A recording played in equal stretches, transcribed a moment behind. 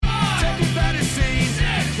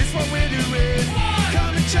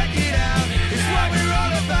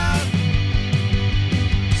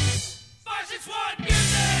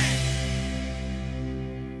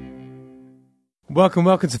Welcome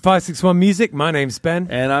to 561 Music. My name's Ben.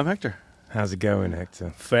 And I'm Hector. How's it going, Hector?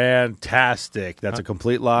 Fantastic. That's a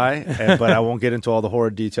complete lie, but I won't get into all the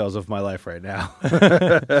horrid details of my life right now.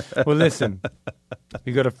 Well, listen,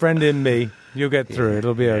 you got a friend in me. You'll get through it.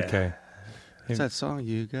 It'll be okay. What's that song?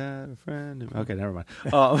 You got a friend in me. Okay, never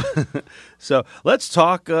mind. So let's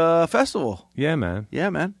talk festival. Yeah, man. Yeah,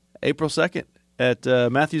 man. April 2nd at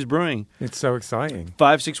Matthews Brewing. It's so exciting.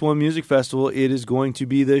 561 Music Festival. It is going to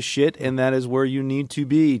be the shit, and that is where you need to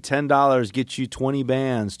be. $10 gets you 20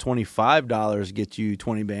 bands. $25 gets you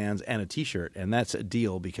 20 bands and a T-shirt. And that's a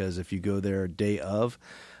deal because if you go there day of,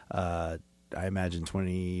 I imagine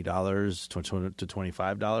 $20 to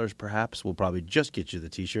 $25 perhaps will probably just get you the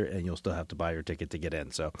T-shirt, and you'll still have to buy your ticket to get in.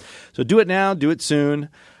 So do it now. Do it soon.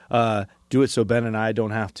 Do it so Ben and I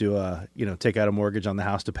don't have to, take out a mortgage on the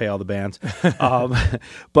house to pay all the bands.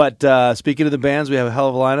 But speaking of the bands, we have a hell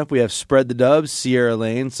of a lineup. We have Spread the Dubs, Sierra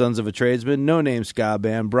Lane, Sons of a Tradesman, No Name Ska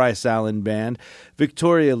Band, Bryce Allen Band,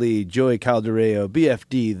 Victoria Lee, Joey Caldereo,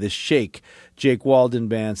 BFD, The Shake, Jake Walden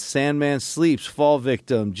Band, Sandman Sleeps, Fall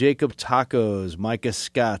Victim, Jacob Tacos, Micah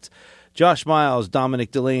Scott, Josh Miles,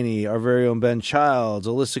 Dominic Delaney, our very own Ben Childs,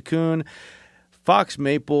 Alyssa Kuhn, Fox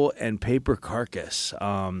Maple, and Paper Carcass,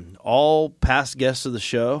 all past guests of the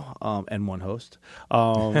show, and one host,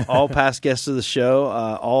 all past guests of the show,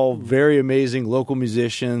 all very amazing local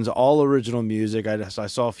musicians, all original music. I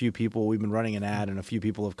saw a few people, we've been running an ad, and a few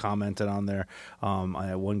people have commented on there.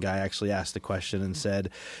 One guy actually asked the question and said,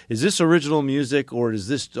 is this original music, or is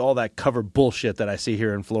this all that cover bullshit that I see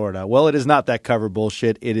here in Florida? Well, it is not that cover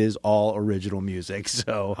bullshit. It is all original music.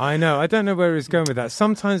 So I know. I don't know where he's going with that.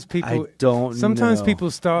 Sometimes people... Sometimes people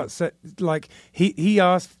start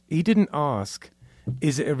he didn't ask,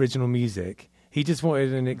 is it original music? He just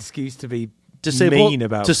wanted an excuse to be say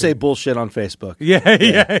bullshit on Facebook. Yeah,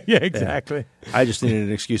 exactly. Yeah. I just needed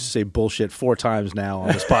an excuse to say bullshit 4 times now on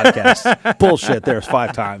this podcast. Bullshit, there's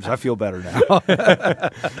 5 times. I feel better now.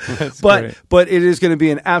 But it is going to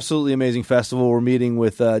be an absolutely amazing festival. We're meeting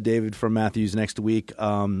with David from Matthews next week.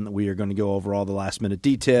 We are going to go over all the last minute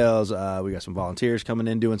details. We got some volunteers coming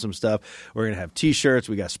in doing some stuff. We're going to have T-shirts.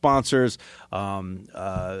 We got sponsors.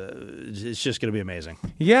 It's just going to be amazing.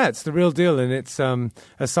 Yeah, it's the real deal, and it's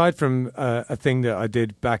aside from a thing that I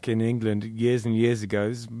did back in England years and years ago.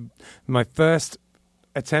 This is my first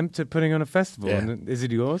attempt at putting on a festival. Yeah. And is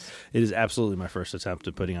it yours? It is absolutely my first attempt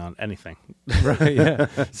at putting on anything. Right, yeah.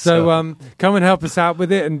 So come and help us out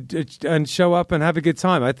with it and show up and have a good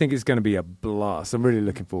time. I think it's going to be a blast. I'm really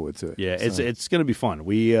looking forward to it. Yeah, it's going to be fun.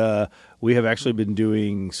 We have actually been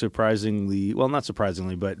doing surprisingly, well, not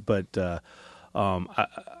surprisingly, but I don't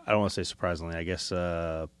want to say surprisingly. I guess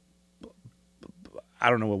I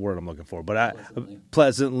don't know what word I'm looking for, but I'm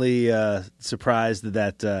pleasantly surprised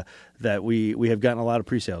that we have gotten a lot of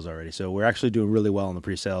pre-sales already. So we're actually doing really well in the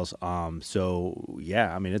pre-sales. So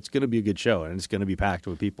yeah, I mean, it's going to be a good show, and it's going to be packed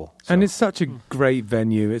with people. So. And it's such a great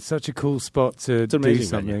venue. It's such a cool spot to do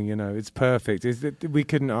something. Venue. You know, it's perfect. We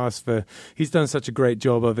couldn't ask for. He's done such a great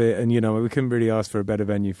job of it, and we couldn't really ask for a better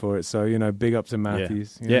venue for it. So big up to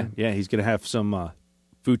Matthews. Yeah. He's going to have some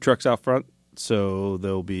food trucks out front. So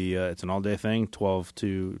there'll be it's an all-day thing, 12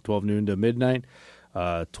 noon to midnight,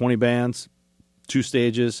 20 bands, 2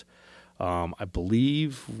 stages. I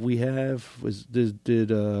believe we have did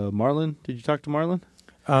Marlon? Did you talk to Marlon?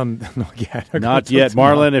 Not yet. Not yet,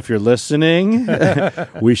 Marlon. If you're listening,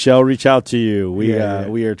 we shall reach out to you.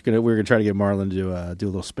 We're gonna try to get Marlon to do a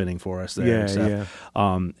little spinning for us there.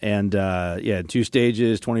 Yeah. 2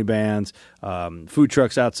 stages, 20 bands, food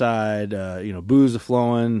trucks outside. Booze are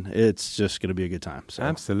flowing. It's just gonna be a good time. So.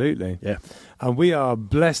 Absolutely. Yeah. We are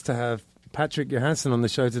blessed to have Patrick Johansson on the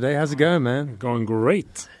show today. How's it going, man? Going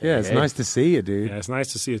great. Yeah, it's nice to see you, dude. Yeah, it's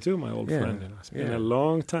nice to see you too, my old friend. It's been a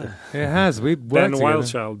long time. It has. We Ben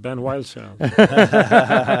Wildchild.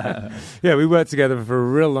 Yeah, we worked together for a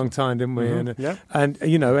real long time, didn't we? Mm-hmm. And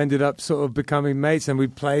ended up sort of becoming mates, and we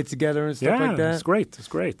played together and stuff like that. Yeah, it's great. It's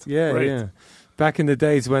great. Yeah, great. yeah. Back in the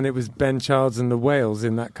days when it was Ben Childs and the Whales,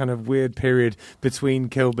 in that kind of weird period between when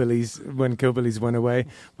Killbillies went away,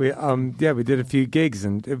 we did a few gigs,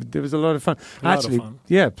 and it was a lot of fun.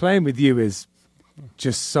 Yeah, playing with you is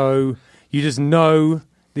just so you just know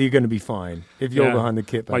that you're going to be fine if you're behind the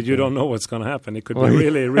kit. But you don't know what's going to happen. It could be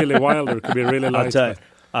really, really wild, or it could be really light.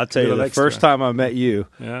 I'll tell you, the first time I met you,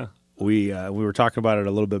 yeah. We were talking about it a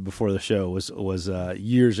little bit before the show. Was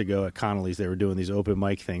years ago at Connolly's. They were doing these open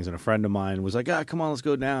mic things, and a friend of mine was like, come on, let's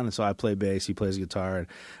go down. And so I play bass, he plays guitar, and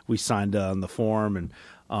we signed on the form. And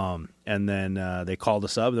And then they called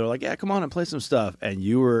us up. They're like, "Yeah, come on and play some stuff." And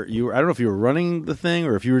you were. I don't know if you were running the thing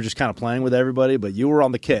or if you were just kind of playing with everybody, but you were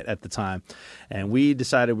on the kit at the time. And we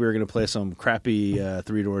decided we were going to play some crappy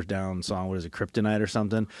Three Doors Down song. What is it, Kryptonite or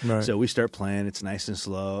something? Right. So we start playing. It's nice and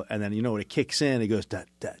slow. And then when it kicks in, it goes da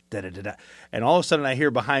da da da da da. And all of a sudden, I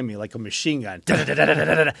hear behind me like a machine gun. Da, da, da, da, da,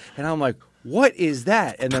 da, da. And I'm like, what is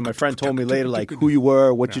that? And then my friend told me later, like, who you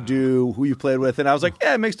were, what you do, who you played with. And I was like,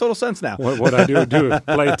 yeah, it makes total sense now. What I do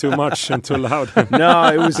play too much and too loud.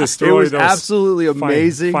 No, it was absolutely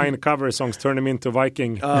amazing. Fine cover songs, turn them into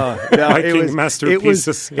Viking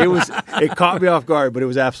masterpieces. It caught me off guard, but it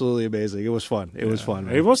was absolutely amazing. It was fun. It was fun.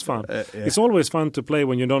 Man. It was fun. It's always fun to play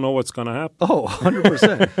when you don't know what's going to happen. Oh,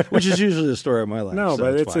 100%. Which is usually the story of my life. No, so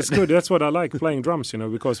but it's good. That's what I like playing drums,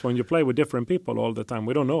 because when you play with different people all the time,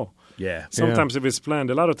 we don't know. Yeah. Sometimes if it's planned,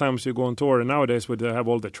 a lot of times you go on tour, and nowadays we have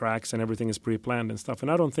all the tracks and everything is pre-planned and stuff. And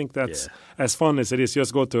I don't think that's as fun as it is.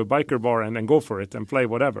 Just go to a biker bar and go for it and play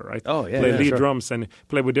whatever, right? Oh, yeah. Play lead drums and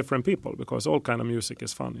play with different people because all kind of music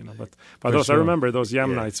is fun, But those, I remember those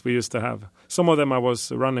jam nights we used to have. Some of them I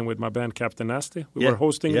was running with my band Captain Nasty. We were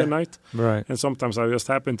hosting the night, right? And sometimes I just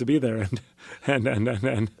happened to be there,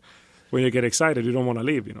 and when you get excited, you don't want to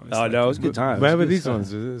leave. No, it was a good time. Where were these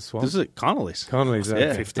ones? This is at Connolly's. Connolly's,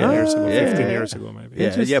 15 years ago. 15 years ago, maybe.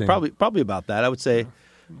 Yeah, probably about that. I would say,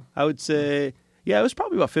 it was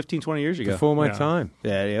probably about 15, 20 years ago. Before my time.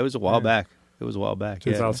 Yeah, it was a while back. It was a while back.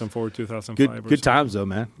 2004, 2005. Good times though,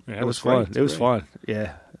 man. Yeah, it was fun. It was fun.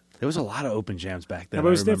 Yeah. There was a lot of open jams back then. Yeah, but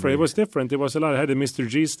it was different. It was different. It was a lot. I had the Mr.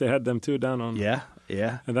 G's. They had them too down on. Yeah.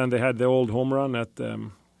 And then they had the old home run at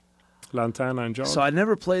Lantana and Jog. So I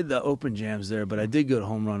never played the open jams there, but I did go to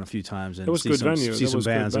Home Run a few times and it was good venue. See some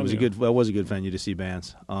bands. It was a good venue to see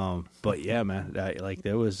bands. But yeah, man,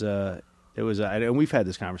 there was and we've had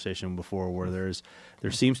this conversation before where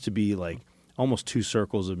there seems to be like almost two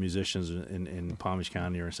circles of musicians in Palm Beach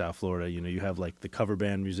County or in South Florida. You have like the cover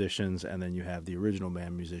band musicians, and then you have the original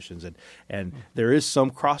band musicians, and there is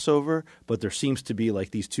some crossover, but there seems to be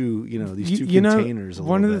like these two containers.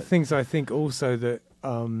 One of the things I think also that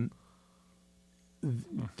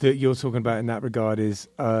that you're talking about in that regard is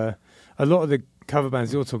a lot of the cover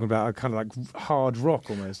bands you're talking about are kind of like hard rock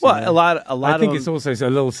almost. Well, a lot. I think it's also a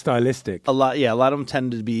little stylistic. A lot of them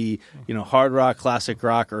tend to be hard rock, classic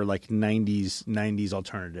rock, or like '90s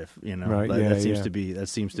alternative. Right, that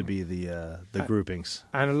seems to be the groupings.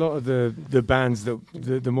 And a lot of the bands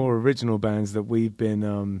the more original bands that we've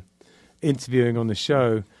been interviewing on the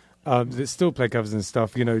show that still play covers and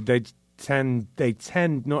stuff. They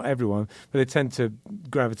tend not everyone, but they tend to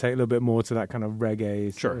gravitate a little bit more to that kind of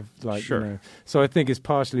reggae sort of so I think it's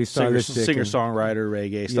partially stylistic, singer-songwriter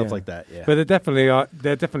reggae stuff like that. Yeah, but there definitely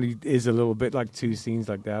is a little bit like two scenes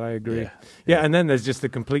like that. I agree. Yeah, and then there's just the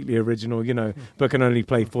completely original, but can only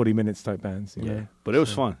play 40 minutes type bands. You know? But it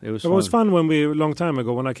was fun. It was fun a long time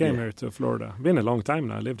ago when I came here to Florida. Been a long time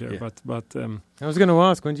now. I lived here, but I was going to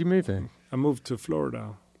ask, when did you move here? I moved to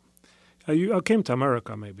Florida. I came to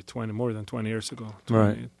America maybe more than 20 years ago,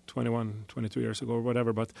 21, 22 years ago or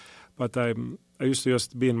whatever. But I used to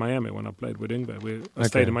just be in Miami when I played with Yngwie. I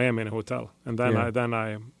stayed in Miami in a hotel, and then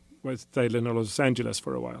I stayed in Los Angeles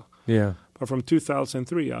for a while. Yeah. But from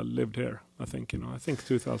 2003, I lived here. I think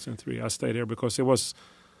 2003 I stayed here because it was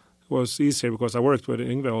easier because I worked with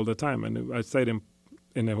Yngwie all the time, and I stayed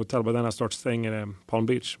in a hotel, but then I started staying in Palm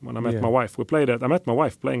Beach when I met my wife. I met my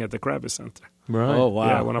wife playing at the Kravis Center. Right. Oh, wow.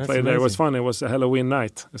 Yeah, when I played there, it was fun. It was a Halloween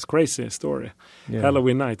night. It's a crazy story. Yeah.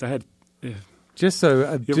 Halloween night. I had... Just for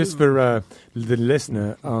the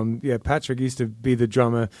listener, Patrick used to be the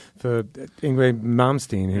drummer for Yngwie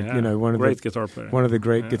Malmsteen, one of great guitar player. One of the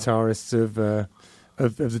great guitarists of the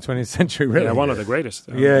 20th century, really. Yeah, one of the greatest.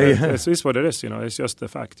 It's what it is, It's just the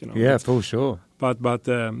fact, Yeah, for sure. But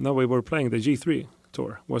no, we were playing the G3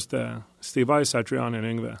 tour. Was the Steve Vai, Satriani,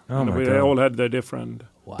 and Yngwie. Oh, my God. They all had their different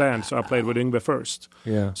bands, so I played with Yngwie first.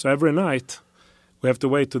 Yeah. So every night, we have to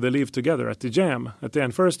wait till they leave together at the jam. At the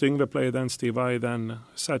end, first Yngwie played, then Steve Vai, then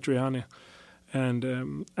Satriani. And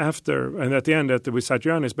at the end, with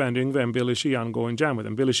Satriani's band, Yngwie and Billy Sheehan go and jam with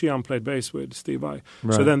them. Billy Sheehan played bass with Steve Vai.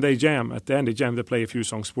 Right. So then they jam. At the end, they play a few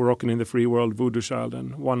songs. We're Rockin' in the Free World, Voodoo Child,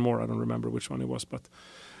 and one more. I don't remember which one it was. But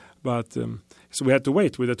so we had to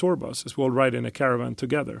wait with the tour buses. We all ride in a caravan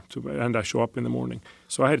together, and I show up in the morning.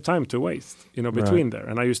 So I had time to waste, between there.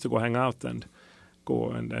 And I used to go hang out and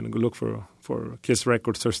go and look for Kiss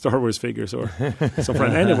records or Star Wars figures or some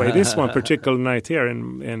friend. Anyway, this one particular night here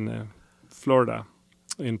in Florida,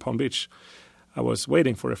 in Palm Beach, I was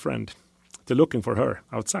waiting for a friend after looking for her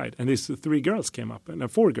outside, and these 3 girls came up,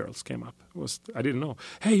 and 4 girls came up. I didn't know.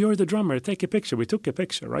 Hey, you're the drummer. Take a picture. We took a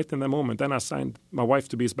picture right in the moment. Then I signed my wife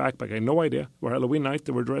to be his backpack. I had no idea. It was Halloween night.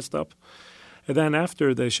 They were dressed up. And then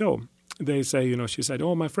after the show, they say, she said,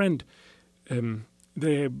 oh, my friend,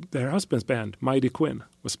 their husband's band, Mighty Quinn,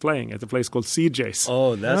 was playing at a place called CJ's.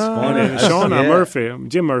 Oh, that's funny. And Shauna Murphy,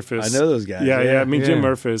 Jim Murphy's. I know those guys. Yeah. Jim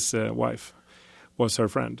Murphy's wife was her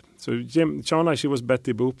friend. So Shauna, she was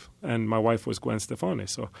Betty Boop, and my wife was Gwen Stefani.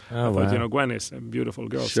 So I thought, Gwen is a beautiful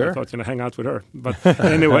girl. Sure. So I thought, hang out with her. But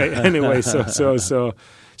anyway, so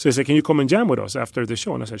he said, can you come and jam with us after the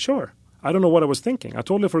show? And I said, sure. I don't know what I was thinking. I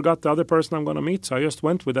totally forgot the other person I'm going to meet, so I just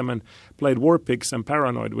went with them and played War Pigs and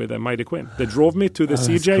Paranoid with Mighty Quinn. They drove me to the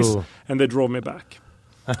CJ's, cool. And they drove me back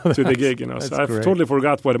to the gig. So I totally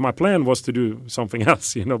forgot what my plan was to do something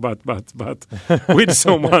else, but with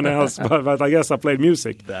someone else. But I guess I played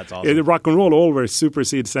music. That's awesome. Rock and roll always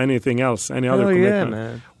supersedes anything else, any other commitment. Yeah,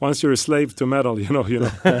 man. Once you're a slave to metal, you're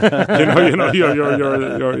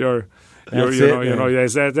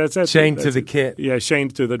that's chained to the kit. Yeah,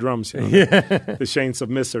 chained to the drums. The chains of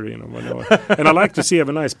misery. And I like to see I have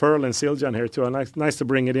a nice Pearl and Siljan here too. And nice to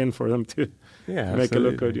bring it in for them to make it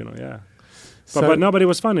look good. Yeah. But nobody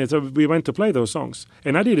was funny. So we went to play those songs,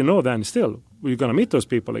 and I didn't know then. Still, we're gonna meet those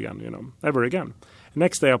people again. Ever again.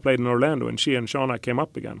 Next day I played in Orlando, and she and Shauna came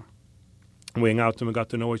up again. We hung out and we got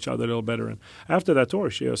to know each other a little better. And after that tour,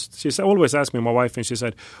 she always asked me, my wife, and she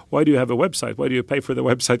said, why do you have a website? Why do you pay for the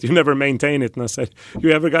website? You never maintain it. And I said,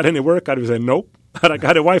 you ever got any work out of it? I said, nope. But I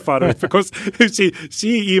got a wife out of it because she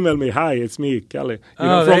emailed me, hi, it's me, Kelly,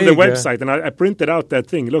 from the website. And I printed out that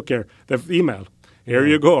thing. Look here, the email. Here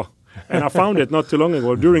you go. And I found it not too long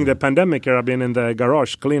ago. During the pandemic here, I've been in the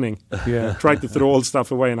garage cleaning. Yeah. Tried to throw old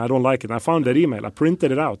stuff away, and I don't like it. And I found that email. I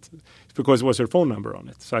printed it out because it was her phone number on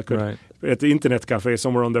it. So I could, at the internet cafe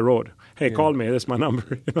somewhere on the road, hey, call me. That's my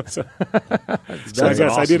number. So I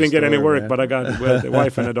guess I didn't get any work, but I got a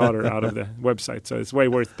wife and a daughter out of the website. So it's way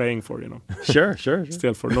worth paying for, Sure.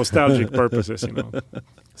 Still for nostalgic purposes,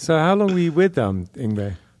 So how long were you with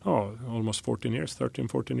Yngwie? Oh, almost 14 years, 13,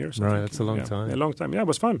 14 years. Right, that's a long time. A long time. Yeah, it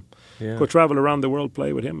was fun. Yeah. Go travel around the world,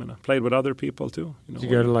 play with him, and I played with other people too. Did you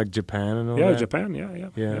go to Japan and all that? Yeah, Japan,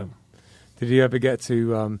 yeah. Did you ever get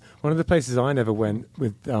to, one of the places I never went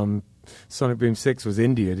with Sonic Boom 6 was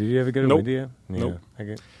India. Did you ever go to India? Yeah. Nope.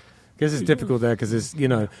 Okay. I guess it's difficult there because it's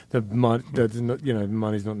the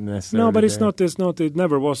money's not necessary. No, but it's not. It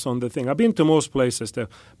never was on the thing. I've been to most places there,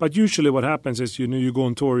 but usually what happens is you go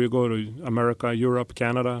on tour. You go to America, Europe,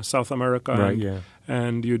 Canada, South America, right?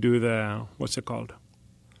 And you do the what's it called?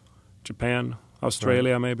 Japan,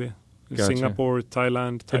 Australia, maybe Singapore,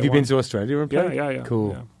 Thailand. Taiwan. Have you been to Australia and played? Yeah.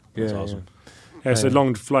 Cool. Yeah. That's awesome. Yeah, it's a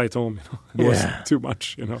long flight home. It was too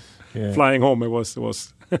much. Flying home, it was.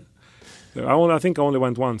 I think I only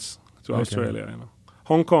went once to Australia.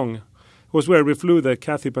 Hong Kong was where we flew the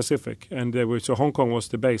Cathay Pacific, and so Hong Kong was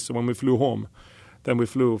the base. So when we flew home, then we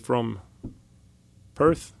flew from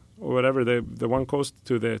Perth or whatever the one coast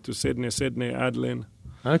to Sydney, Adelaide.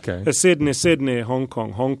 Okay. Sydney, Hong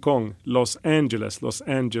Kong, Los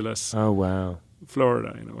Angeles. Oh wow.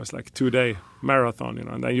 Florida, it was like 2-day marathon,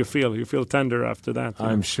 and then you feel tender after that.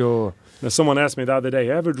 I'm sure. Now, someone asked me the other day,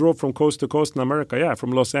 ever drove from coast to coast in America? Yeah,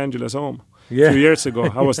 from Los Angeles home. Yeah. 2 years ago.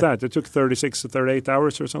 How was that? It took 36 to 38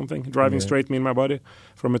 hours or something, driving straight, me and my buddy,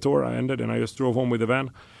 from a tour. I ended, and I just drove home with the van.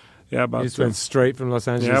 Yeah, but you just went straight from Los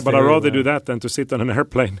Angeles. Yeah, but I'd rather do that than to sit on an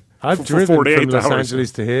airplane. I've driven from Los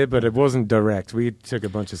Angeles to here, but it wasn't direct. We took a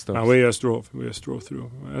bunch of stops. No, we just drove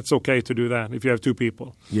through. It's okay to do that if you have 2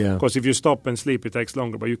 people. Yeah. Because if you stop and sleep, it takes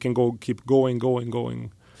longer. But you can keep going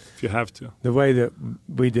if you have to. The way that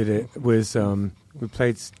we did it was we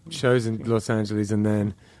played shows in Los Angeles, and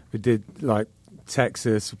then we did like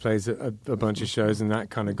Texas. We played a bunch of shows, and that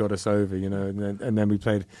kind of got us over, And then we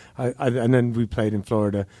played, and then we played in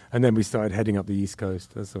Florida, and then we started heading up the East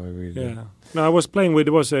Coast. That's the way we did. Yeah. No, I was playing with.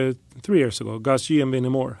 It was 3 years ago. Gus G and Vinnie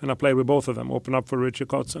Moore, and I played with both of them. Opened up for Richard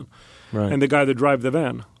Kotzen, right. And the guy that drive the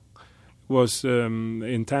van was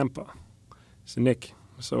in Tampa. It's Nick.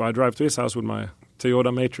 So I drive to his house with my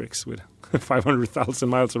Toyota Matrix with 500,000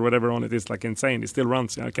 miles or whatever on it. It's like insane. It still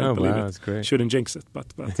runs. I can't believe it. That's great. Shouldn't jinx it, but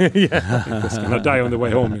it's gonna die on the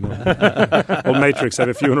way home. Old Matrix have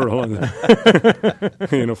a funeral,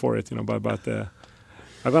 for it. But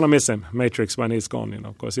I'm gonna miss him, Matrix, when he's gone.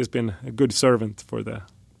 Because he's been a good servant for the.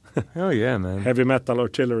 Oh yeah, man! Heavy metal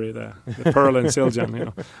artillery, the Pearl and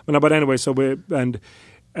Siljan. But anyway, so and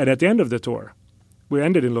at the end of the tour, we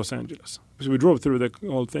ended in Los Angeles. So we drove through the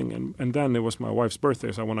whole thing, and then it was my wife's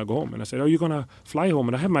birthday, so I want to go home. And I said, "Are you going to fly home?"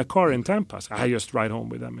 And I have my car in Tampa. So I just ride home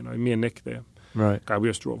with them. Me and Nick there. Right. We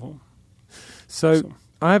just drove home. So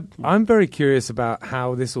I'm very curious about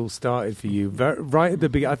how this all started for you. Right at the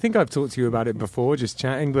beginning, I think I've talked to you about it before, just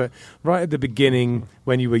chatting. But right at the beginning,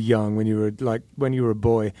 when you were young, when you were a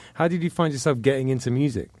boy, how did you find yourself getting into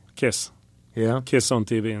music? Kiss. Yeah, Kiss on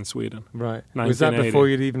TV in Sweden. Right. Was that before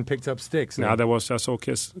you'd even picked up sticks? No, I saw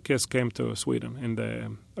Kiss. Kiss came to Sweden in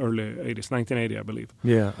the early 80s, 1980, I believe.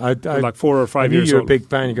 Yeah, I like 4 or 5 years old. You were a big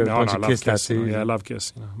fan. You got a bunch of Kiss tattoos. Yeah, I love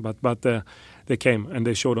Kiss. You know. But they came and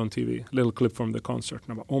they showed on TV a little clip from the concert.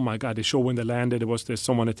 And I'm like, oh my God! They showed when they landed. There was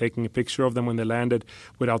someone taking a picture of them when they landed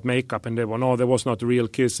without makeup, and they were no, there was not real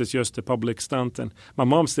Kiss. It's just a public stunt. And my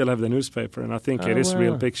mom still have the newspaper, and I think it is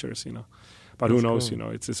real pictures. You know. But who knows, you know,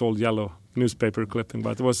 it's this old yellow newspaper clipping.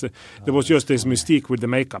 But there was just this mystique with the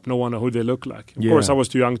makeup. No one knew who they looked like. Of course, I was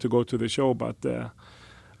too young to go to the show, but the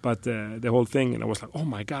whole thing, and I was like, oh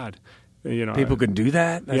my God. You know, people can do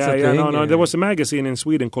that? That's No. There was a magazine in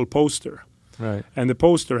Sweden called Poster. Right. And the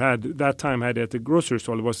Poster had at the grocery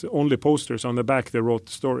store, it was the only posters on the back they wrote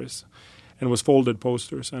the stories. And it was folded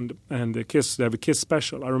posters. And they have a Kiss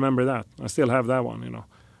special. I remember that. I still have that one, you know.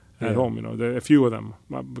 At home, you know, a few of them,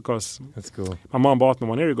 because that's cool. My mom bought me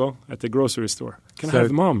one. Here you go, at the grocery store. Can I have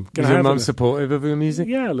the mom? Is your mom supportive of your music?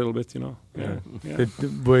 Yeah, a little bit, you know. Yeah.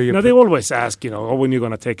 Now they always ask, you know, when you're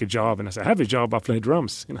going to take a job, and I say, I have a job. I play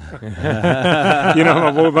drums. You know, you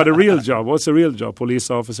know, but a real job. What's a real job?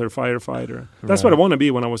 Police officer, firefighter. That's what I want to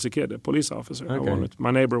be when I was a kid. A police officer. Okay.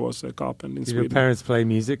 My neighbor was a cop in Sweden. Did your parents play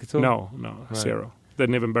music at all? No, zero. They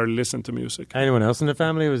didn't even barely listen to music. Anyone else in the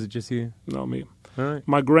family, or was it just you? No, me. All right.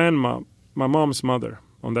 My grandma, my mom's mother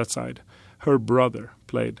on that side, her brother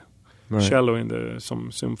played cello in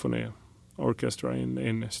some symphony orchestra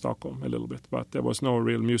in Stockholm a little bit, but there was no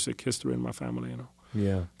real music history in my family, you know.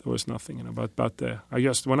 Yeah. There was nothing, you know. But I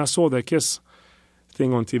just, when I saw the Kiss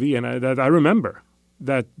thing on TV, and I remember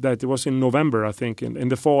that it was in November, I think, in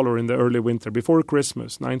the fall or in the early winter, before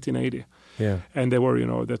Christmas, 1980. Yeah. And they were, you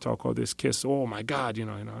know, they talk about this Kiss. Oh my God, you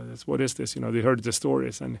know, what is this? You know, they heard the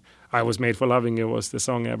stories, and I Was Made for Loving You was the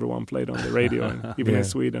song everyone played on the radio, and even in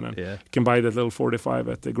Sweden. And you can buy that little 45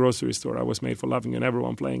 at the grocery store. I Was Made for Loving You, and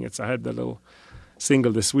everyone playing it. So I had the little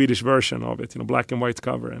single, the Swedish version of it, you know, black and white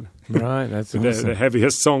cover, and right, that's awesome. the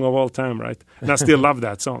heaviest song of all time, right? And I still love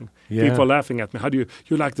that song. People laughing at me. How do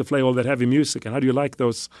you like to play all that heavy music, and how do you like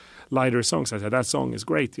those lighter songs? I said, that song is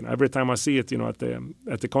great. You know, every time I see it, you know, at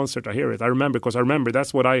the concert, I hear it. I remember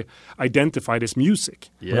that's what I identified as music.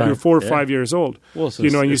 Yeah. You're 4 or 5 years old. Well, so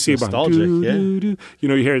you know, and you see nostalgic, you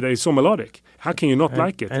know, you hear that it's so melodic. How can you not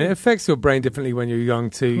like it? And it affects your brain differently when you're young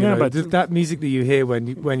too. You know, but that music that you hear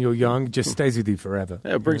when you're young just stays with you forever.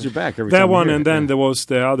 Yeah, it brings you back every that time. That one, and then there was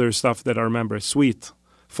the other stuff that I remember. Sweet,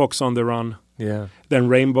 Fox on the Run. Yeah. Then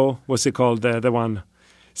Rainbow, what's it called? The one,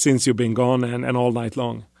 Since You've Been Gone, and All Night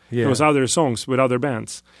Long. Yeah. There was other songs with other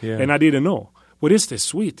bands, and I didn't know. What is this?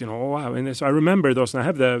 Sweet, you know? Oh, wow! And so I remember those, and I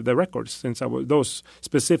have the records since I was those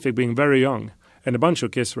specific, being very young, and a bunch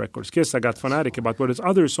of Kiss records. Kiss, I got fanatic about, but there's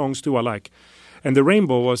other songs too I like. And the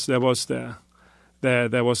Rainbow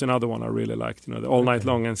there was another one I really liked, you know, the All Night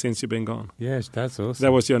Long and Since You've Been Gone. Yes, that's awesome.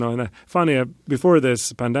 That was, you know, and funny, before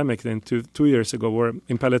this pandemic, then 2 years ago, where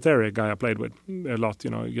in Pelletary, a guy I played with a lot,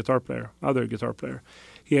 you know, other guitar player,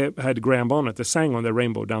 he had Graham Bonnet that sang on the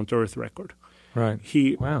Rainbow Down to Earth record. Right.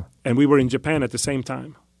 Wow. And we were in Japan at the same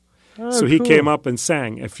time. Oh, so he came up and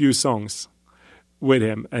sang a few songs with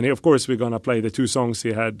him. And of course, we're going to play the 2 songs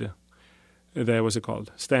he had. There was it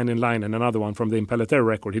called Stand in Line, and another one from the Impellitere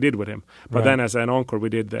record he did with him. But then as an encore we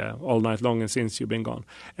did All Night Long and Since You've Been Gone.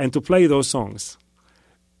 And to play those songs,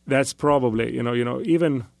 that's probably, you know,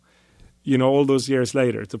 even, you know, all those years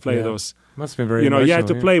later to play those. Must have been very you know, emotional, you had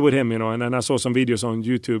to play with him, you know, and then I saw some videos on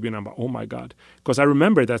YouTube, you know, but, oh my God. Because I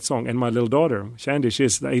remember that song, and my little daughter, Shandy,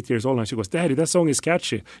 she's 8 years old, and she goes, Daddy, that song is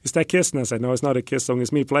catchy. Is that Kiss? And I said, no, it's not a Kiss song,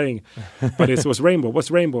 it's me playing. But it was Rainbow. What's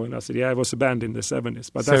Rainbow? And I said, it was a band in the 70s.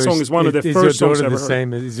 But that song is one of the first songs I ever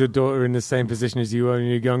heard. Is your daughter in the same position as you are when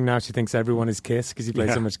you're young now? She thinks everyone is Kiss because you play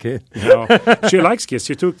so much Kiss. No, she likes Kiss.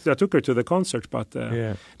 I took her to the concert, but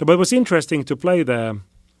it was interesting to play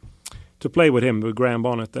with him, with Graham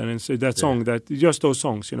Bonnet, and it's that song, that just those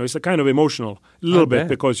songs, you know, it's a kind of emotional, a little bit,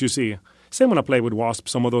 because you see, same when I play with Wasp,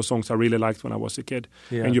 some of those songs I really liked when I was a kid,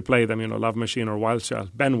 and you play them, you know, Love Machine or Wild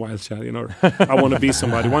Child, Ben Wild Child, you know, I Want to Be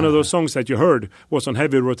Somebody. One of those songs that you heard was on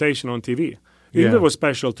heavy rotation on TV. Yngve was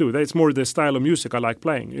special too. It's more the style of music I like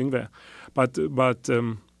playing, Yngve. But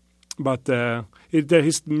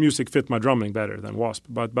his music fit my drumming better than Wasp.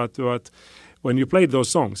 But when you played those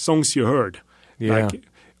songs you heard, like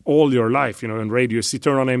all your life, you know, in radio, you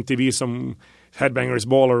turn on MTV, some Headbangers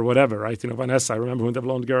Ball or whatever, right? Vanessa, I remember when the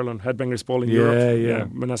blonde girl on Headbangers Ball in Europe. Yeah.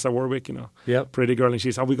 Vanessa Warwick, Yep. pretty girl. And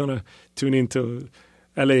she's, are we going to tune into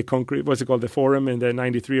LA Concrete, what's it called, the Forum in the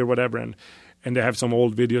 93 or whatever. And they have some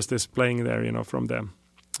old videos that's playing there, from the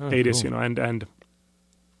 80s, cool.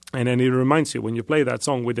 And then it reminds you when you play that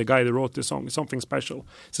song with the guy that wrote the song, it's something special.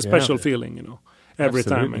 It's a special feeling, every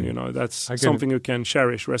time. And, that's something you can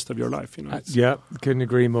cherish rest of your life, Yeah, couldn't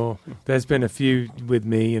agree more. There's been a few with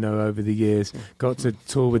me, over the years. Got to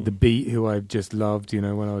tour with The Beat, who I just loved,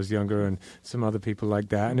 when I was younger, and some other people like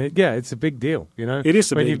that. And it's a big deal, It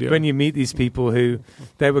is a big deal. When you meet these people who,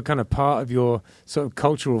 they were kind of part of your sort of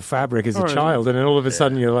cultural fabric as a child, and then all of a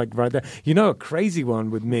sudden you're like right there. A crazy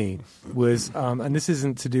one with me was, and this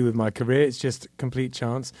isn't to do with my career, it's just complete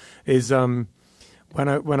chance, is when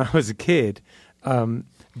I was a kid,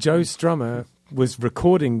 Joe Strummer was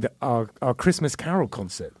recording our Christmas Carol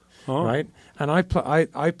concert, right? And I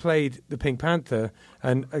played the Pink Panther,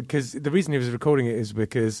 and because the reason he was recording it is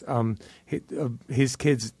because his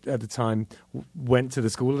kids at the time went to the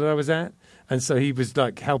school that I was at. And so he was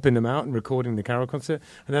like helping them out and recording the carol concert.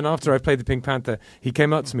 And then after I played the Pink Panther, he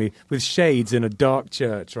came up to me with shades in a dark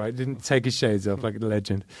church, right? Didn't take his shades off like a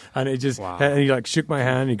legend. And it just, and he like shook my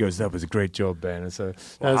hand and he goes, "That was a great job, Ben." And so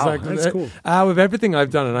I was like, that's cool. Out of everything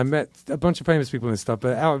I've done, and I met a bunch of famous people and stuff,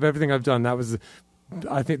 but out of everything I've done, that was,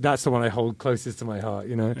 I think that's the one I hold closest to my heart,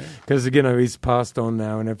 because, he's passed on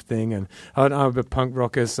now and everything. And I'm a punk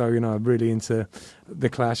rocker, so, I'm really into The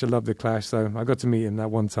Clash. I love The Clash, so I got to meet him that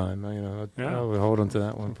one time. I will hold on to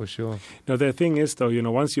that one for sure. Now, the thing is, though,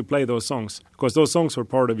 once you play those songs, because those songs were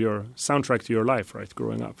part of your soundtrack to your life, right,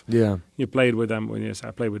 growing up. Yeah. You played with them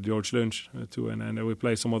I played with George Lynch, too, and we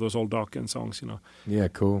play some of those old Dokken songs, Yeah,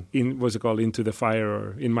 cool. What's it called, Into the Fire,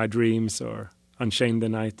 or In My Dreams, or Unchained the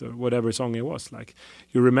Night, or whatever song it was. Like,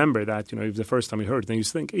 you remember that, if the first time you heard it, then you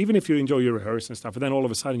think, even if you enjoy your rehearse and stuff, and then all of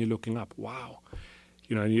a sudden you're looking up, wow,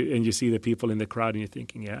 and you see the people in the crowd, and you're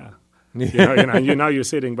thinking, and now you're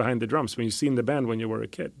sitting behind the drums when you've seen the band when you were a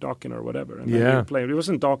kid, Dokken or whatever, and then you're playing. It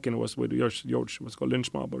wasn't Dokken, it was with George, it was called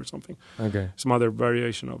Lynch Mob or something. Okay. Some other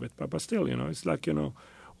variation of it, but still, it's like,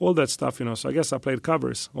 all that stuff, so I guess I played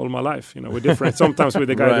covers all my life, with different, sometimes with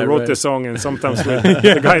the guy that wrote the song and sometimes with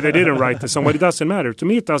the guy that didn't write the song, but it doesn't matter. To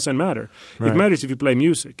me, it doesn't matter. Right. It matters if you play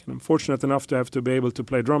music. And I'm fortunate enough to have to be able to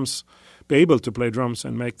play drums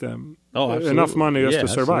and make them enough money just to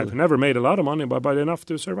survive. Absolutely. Never made a lot of money, but enough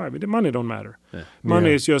to survive. The money don't matter. Yeah.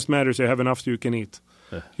 Money is just matters you have enough so you can eat.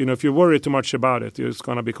 Yeah. If you worry too much about it, it's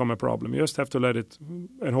going to become a problem. You just have to let it,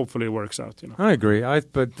 and hopefully it works out. I agree.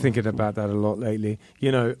 I've been thinking about that a lot lately.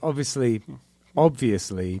 Obviously,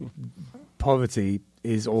 poverty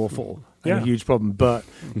is awful and a huge problem. But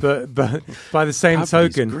by the same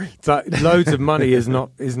token, but loads of money is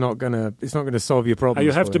not gonna solve your problem.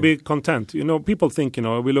 You have to be content. People think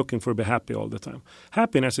we're looking for be happy all the time.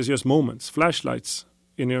 Happiness is just moments, flashlights.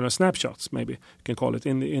 In snapshots, maybe you can call it,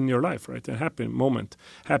 in your life, right? A happy moment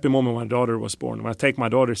when my daughter was born. When I take my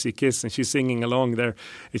daughter to see Kiss and she's singing along there,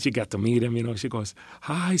 and she got to meet him, she goes,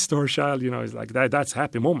 "Hi, Star Child," it's like that. That's a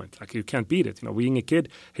happy moment. Like, you can't beat it. Being a kid,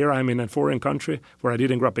 here I'm in a foreign country where I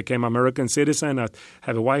didn't grow up, became American citizen. I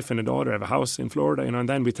have a wife and a daughter, I have a house in Florida, and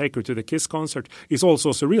then we take her to the Kiss concert. It's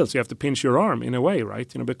also surreal, so you have to pinch your arm in a way,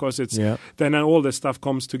 right? Because it's then all this stuff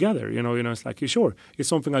comes together. It's like, sure, it's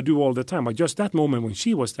something I do all the time, but just that moment when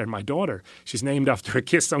she was there, my daughter, she's named after a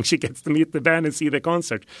Kiss song, she gets to meet the band and see the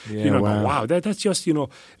concert. Wow, that's just,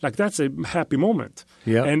 like, that's a happy moment.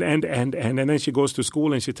 Yeah. And then she goes to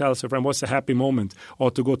school and she tells her friend, "What's a happy moment?"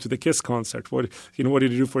 "Or to go to the Kiss concert." What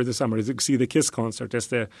did you do for the summer? To see the Kiss concert.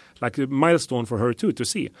 That's a milestone for her too, to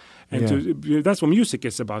see. And that's what music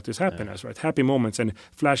is about, is happiness, right? Happy moments and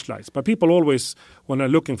flashlights. But people always, when they're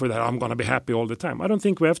looking for that, I'm going to be happy all the time. I don't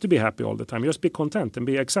think we have to be happy all the time. Just be content and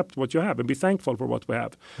accept what you have and be thankful for what we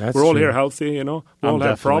have. We're all here healthy, we all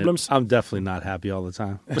have problems. I'm definitely not happy all the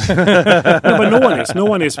time. No, but no one is. No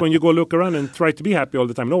one is. When you go look around and try to be happy all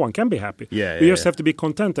the time, no one can be happy. You just have to be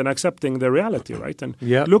content and accepting the reality, right? And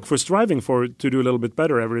look for striving to do a little bit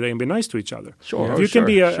better every day and be nice to each other. Sure. If you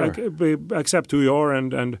can accept who you are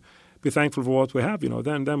and be thankful for what we have,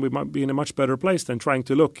 then we might be in a much better place than trying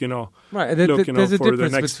to look, right. For the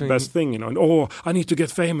next best thing, and I need to get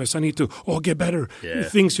famous, I need to get better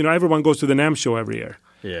things, everyone goes to the NAMM show every year.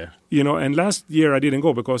 Yeah. And last year I didn't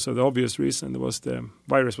go because of the obvious reason. There was the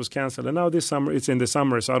virus was canceled, and now this summer it's in the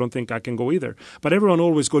summer, so I don't think I can go either. But everyone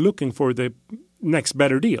always go looking for the next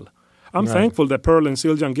better deal. I'm thankful that Pearl and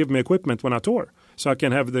Siljan give me equipment when I tour. so I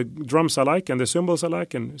can have the drums I like and the cymbals I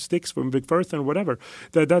like and sticks from Vic Firth and whatever.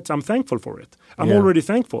 I'm thankful for it. I'm already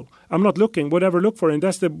thankful. I'm not looking, whatever I look for, and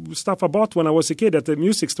that's the stuff I bought when I was a kid at the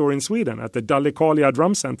music store in Sweden, at the Dalecarlia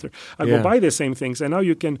Drum Center. I go buy the same things, and now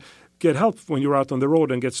you can get help when you're out on the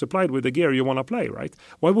road and get supplied with the gear you want to play, right?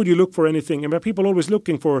 Why would you look for anything? I mean, people are always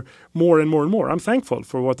looking for more and more and more. I'm thankful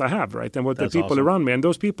for what I have, right? And what the people around me. And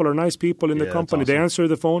those people are nice people in the company. They answer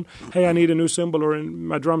the phone. Hey, I need a new cymbal, or in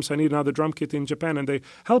my drums, I need another drum kit in Japan. And they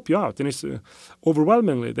help you out. And it's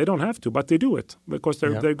overwhelmingly, they don't have to, but they do it because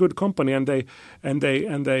they're good company, and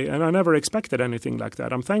I never expected anything like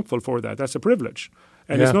that. I'm thankful for that. That's a privilege.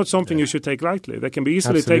 And it's not something you should take lightly. They can be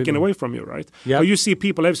easily taken away from you, right? Yep. But you see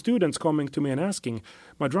people, I have students coming to me and asking,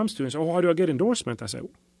 my drum students, how do I get endorsement? I say,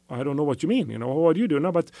 I don't know what you mean. What do you do?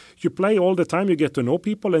 No, but you play all the time, you get to know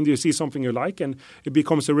people, and you see something you like, and it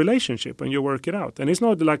becomes a relationship, and you work it out. And it's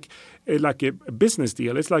not like a business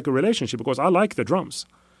deal. It's like a relationship, because I like the drums.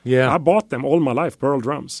 Yeah. I bought them all my life, Pearl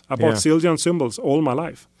drums. I bought Zildjian cymbals all my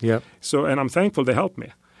life. Yeah. So, and I'm thankful they helped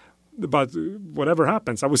me. But whatever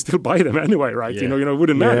happens, I would still buy them anyway, right? Yeah. It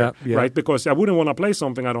wouldn't matter, right? Because I wouldn't want to play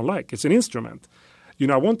something I don't like. It's an instrument.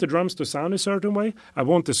 I want the drums to sound a certain way. I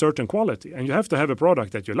want a certain quality. And you have to have a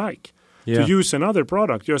product that you like. To use another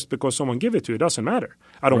product just because someone give it to you doesn't matter.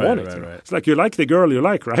 I don't want it. Right. It's like you like the girl you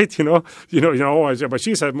like, right? But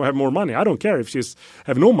she's have more money. I don't care if she's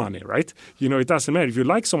have no money, right? It doesn't matter. If you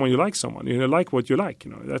like someone, you like someone. You like what you like.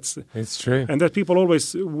 It's true. And that people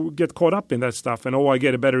always get caught up in that stuff. And I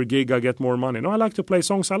get a better gig, I get more money. No, I like to play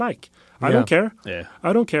songs I like. I don't care. Yeah.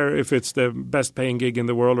 I don't care if it's the best paying gig in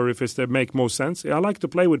the world or if it's the make most sense. I like to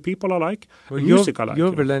play with people I like, music I like.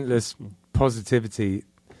 Your relentless positivity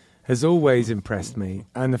has always impressed me,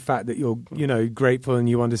 and the fact that you're, grateful and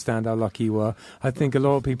you understand how lucky you are. I think a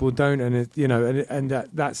lot of people don't, and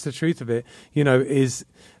that's the truth of it. Is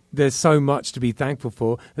there's so much to be thankful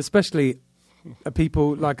for, especially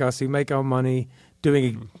people like us who make our money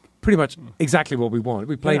doing pretty much exactly what we want.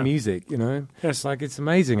 We play music, Yes. Like it's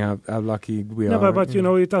amazing how lucky we are. No, but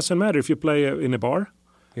it doesn't matter if you play in a bar,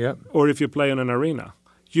 or if you play in an arena.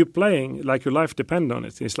 You're playing like your life depends on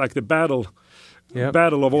it. It's like the battle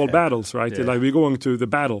of all battles, right? Yeah. Like we're going to the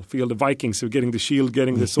battlefield. The Vikings are getting the shield,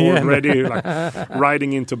 getting the sword ready, like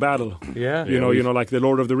riding into battle. Yeah, like the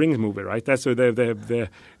Lord of the Rings movie, right? That's what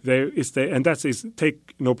and that's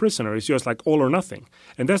take no prisoner. It's just like all or nothing,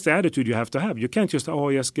 and that's the attitude you have to have. You can't just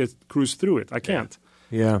cruise through it. I can't.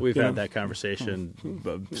 Yeah, we've had that conversation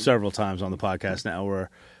several times on the podcast now, where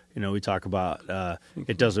we talk about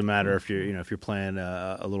it doesn't matter if you're playing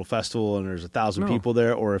a little festival and there's 1,000 people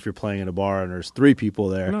there, or if you're playing in a bar and there's 3 people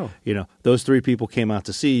there. No. Those 3 people came out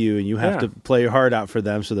to see you, and you have to play your heart out for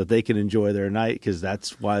them so that they can enjoy their night, because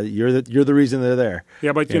that's why you're the reason they're there.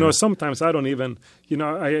 Yeah, but sometimes I don't even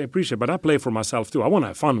I appreciate, but I play for myself too. I want to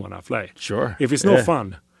have fun when I play. Sure. If it's no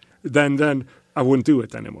fun, then I wouldn't do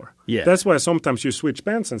it anymore. Yeah. That's why sometimes you switch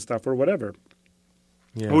bands and stuff or whatever.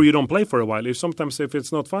 Yeah. Or you don't play for a while. If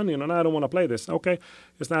it's not fun, no, I don't want to play this. Okay,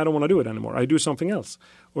 I don't want to do it anymore. I do something else.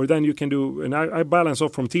 Or then you can do, and I balance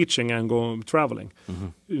off from teaching and go traveling.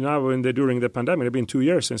 Mm-hmm. Now during the pandemic, it's been 2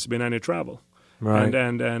 years since there's been any travel. Right.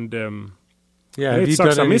 And it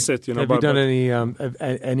sucks. I miss it. Have you done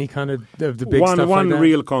any kind of the big stuff one like that?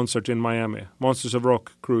 real concert in Miami, Monsters of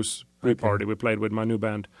Rock cruise pre-party. We played with my new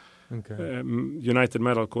band. Okay. United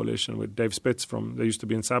Metal Coalition with Dave Spitz they used to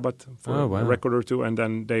be in Sabbath for a record or two, and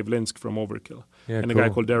then Dave Linsk from Overkill. And a guy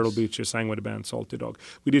called Daryl Beecher sang with the band Salty Dog.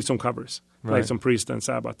 We did some covers, played some Priest and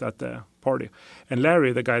Sabbath at the party. And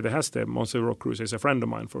Larry, the guy that has the Monster Rock Cruise, is a friend of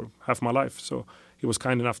mine for half my life, so he was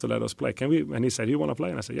kind enough to let us play. And he said, "You want to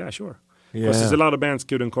play?" And I said, "Yeah, sure." Because there's a lot of bands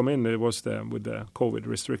couldn't come in. It was with the COVID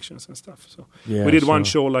restrictions and stuff. So we did one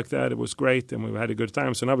show like that. It was great, and we had a good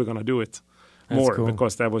time. So now we're going to do it more,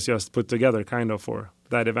 because that was just put together kind of for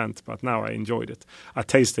that event. But now I enjoyed it. I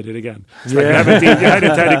tasted it again. It's like you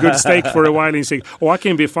hadn't had a good steak for a while, and you say, I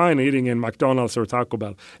can be fine eating in McDonald's or Taco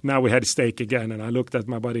Bell. Now we had steak again, and I looked at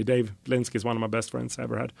my buddy Dave Linsky, is one of my best friends I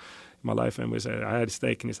ever had in my life, and we said, I had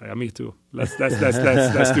steak, and he said, "Yeah, me too. Let's do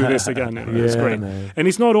this again." It's great. Man. And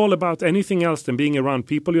it's not all about anything else than being around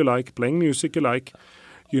people you like, playing music you like.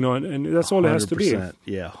 And that's all it has to be.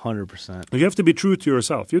 Yeah, 100%. You have to be true to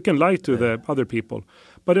yourself. You can lie to the other people.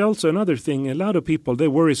 But also another thing, a lot of people, they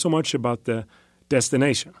worry so much about the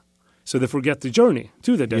destination. So they forget the journey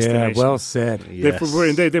to the destination. Yeah, well said.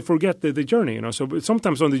 They forget the journey, So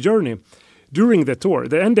sometimes on the journey, during the tour,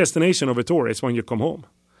 the end destination of a tour is when you come home.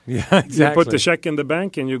 Yeah, exactly. You put the check in the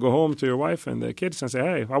bank and you go home to your wife and the kids and say,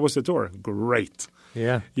 "Hey, how was the tour?" "Great."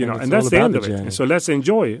 Yeah. And that's the end of it. So let's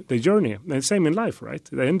enjoy the journey. And same in life, right?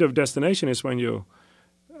 The end of destination is when you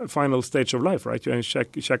final stage of life, right? You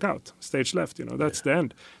check out, stage left, that's the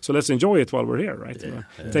end. So let's enjoy it while we're here, right?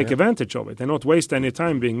 Take advantage of it and not waste any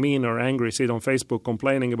time being mean or angry, sit on Facebook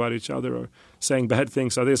complaining about each other or saying bad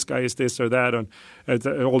things. Oh, this guy is this or that, and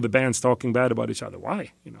all the bands talking bad about each other.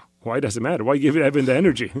 Why? Why does it matter? Why give Evan the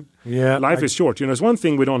energy? Yeah, life is short. It's one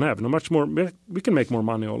thing we don't have. No, much more. We can make more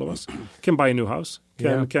money, all of us. Can buy a new house.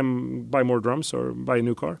 Can buy more drums or buy a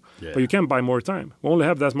new car. Yeah. But you can't buy more time. We only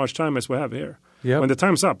have that much time as we have here. Yep. When the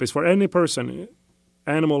time's up, it's for any person,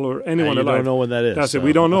 animal, or anyone alive. You don't know when that is. That's it.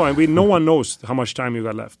 We don't know, and no one knows how much time you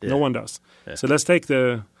got left. Yeah. No one does. Yeah. So let's take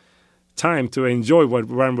the time to enjoy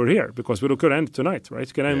when we're here, because we could end tonight, right?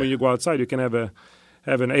 You can end when you go outside. You can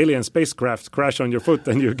have an alien spacecraft crash on your foot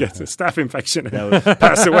and you get a staph infection and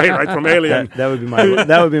pass away, right, from alien. That would be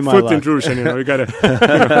my foot luck. Intrusion. You got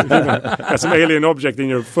got some alien object in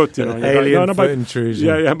your foot. Alien foot intrusion.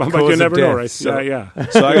 Yeah, but you never know, right? So, yeah.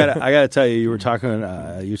 So I got to tell you, you were talking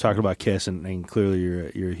about Kiss, and clearly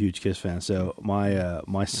you're a huge Kiss fan. So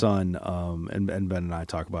my son and Ben and I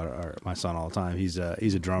talk about my son all the time. He's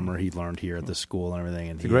a drummer. He learned here at the school and everything.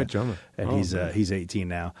 And he's a great drummer. And he's 18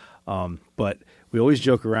 now. But we always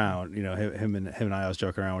joke around, him and I always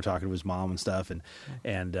joke around. We're talking to his mom and stuff,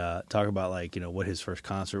 and talk about what his first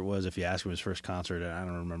concert was. If you ask him his first concert, I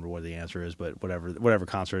don't remember what the answer is, but whatever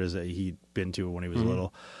concert is that he'd been to when he was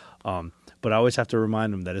little. But I always have to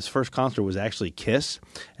remind him that his first concert was actually Kiss,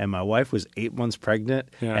 and my wife was 8 months pregnant,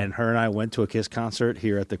 and her and I went to a Kiss concert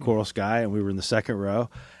here at the Coral Sky, and we were in the second row.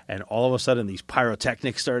 And all of a sudden, these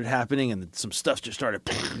pyrotechnics started happening, and some stuff just started,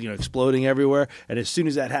 exploding everywhere. And as soon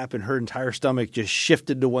as that happened, her entire stomach just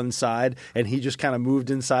shifted to one side, and he just kind of moved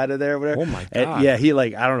inside of there. Whatever. Oh my God! And he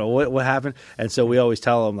I don't know what happened. And so we always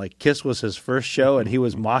tell him Kiss was his first show, and he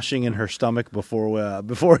was moshing in her stomach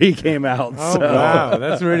before he came out. Oh wow,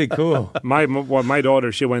 that's really cool. My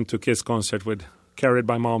daughter, she went to Kiss concert carried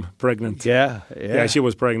by mom, pregnant. Yeah, she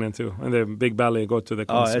was pregnant too, and the big belly got to the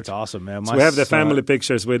concert. Oh, that's awesome, man. So we have the family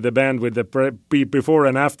pictures with the band with the before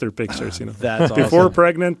and after pictures. That's before awesome.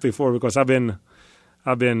 Pregnant, because I've been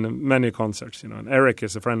many concerts. And Eric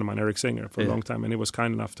is a friend of mine, Eric Singer, for a long time, and he was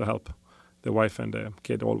kind enough to help the wife and the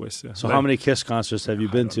kid always. So how many Kiss concerts have you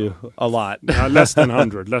been to? A lot. Less than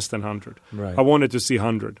 100. Less than 100. Right. I wanted to see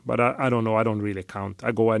 100, but I don't know. I don't really count.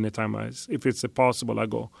 I go anytime. If it's possible, I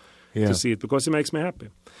go. To see it, because it makes me happy.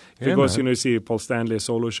 Because you see Paul Stanley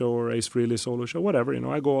solo show or Ace Frehley solo show, whatever.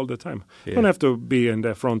 I go all the time. I don't have to be in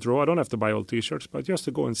the front row. I don't have to buy all T-shirts, but just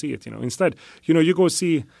to go and see it. Instead, you go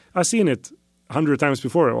see. I've seen it 100 times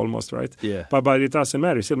before, almost, right? Yeah. But it doesn't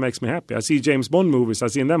matter. It still makes me happy. I see James Bond movies.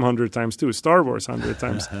 I've seen them 100 times too. Star Wars 100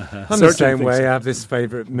 times. I'm the same way. I have this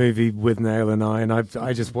favorite movie, With Nail and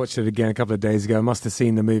I just watched it again a couple of days ago. I must have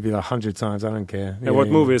seen the movie 100 times. I don't care. And what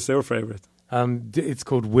movie is your favorite? It's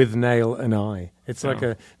called With Nail and I. It's like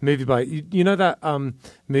a movie by that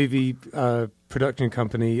movie production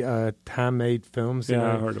company, Handmade Films.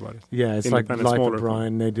 Yeah, I heard about it. Yeah, it's like Life of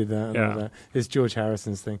Brian. They did that. And all that. It's George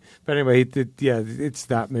Harrison's thing. But anyway, it's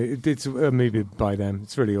that movie. It's a movie by them.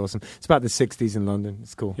 It's really awesome. It's about the '60s in London.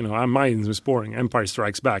 It's cool. Mine was boring. Empire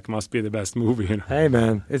Strikes Back must be the best movie. Hey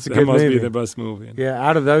man, it's a good movie. That must be the best movie. Yeah,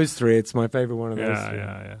 out of those three, it's my favorite one of those.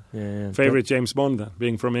 Yeah. Favorite James Bond then,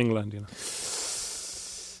 being from England.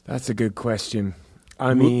 That's a good question.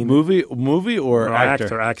 I mean, movie or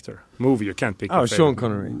actor? Actor. Movie, you can't pick. Oh, Sean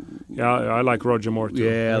Connery. Yeah, I like Roger Moore too.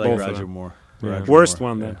 Yeah, I like Roger Moore. Yeah. Worst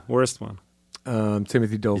one then. Worst one.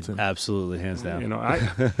 Timothy Dalton. Absolutely, hands down.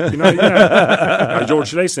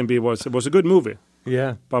 George Lazenby was a good movie.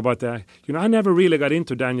 Yeah, but I never really got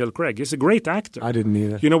into Daniel Craig. He's a great actor. I didn't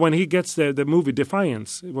either. When he gets the movie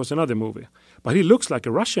Defiance, it was another movie, but he looks like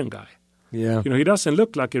a Russian guy. Yeah, he doesn't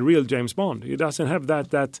look like a real James Bond. He doesn't have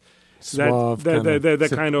that suave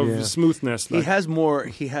kind of smoothness. He has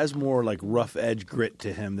more like rough edge grit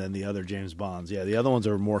to him than the other James Bonds. Yeah, the other ones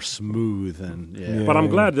are more smooth But I'm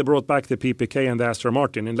glad they brought back the PPK and the Aston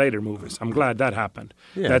Martin in later movies. I'm glad that happened.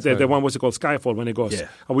 Yeah, the one was called Skyfall, when he goes,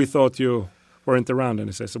 we thought you weren't around, and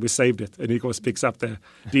he says, so we saved it. And he picks up the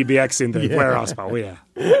DBX in the warehouse. Oh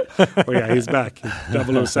yeah, he's back.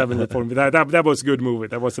 007 report. That was a good movie.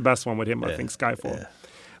 That was the best one with him, I think, Skyfall. Yeah.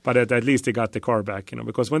 But at least he got the car back,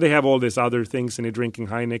 because when they have all these other things and he's drinking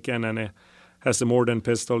Heineken and he has a Morden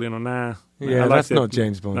pistol, nah. Yeah, that's not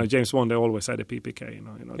James Bond. No, James Bond, they always had a PPK,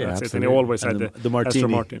 that's absolutely. it. And he always had the Martini.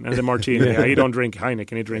 Aston Martin and the Martini. He don't drink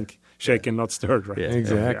Heineken, he drink shaken, not stirred, right? Yeah,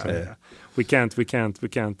 exactly. Yeah. We can't.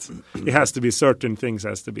 It has to be certain things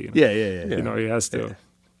has to be. Yeah. He has to.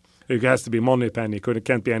 It has to be Moneypenny. It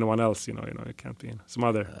can't be anyone else. You know, it can't be some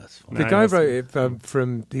other. The guy wrote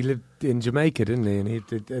it he lived in Jamaica, didn't he? And he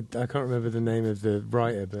did. I can't remember the name of the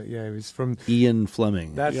writer, but yeah, he was from Ian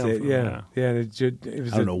Fleming. That's it. Yeah. It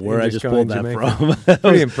was I don't know where I just pulled that from.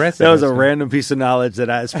 Pretty impressive. That was a random piece of knowledge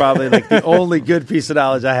it's probably like the only good piece of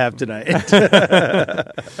knowledge I have tonight.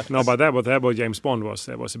 No, but that about James Bond was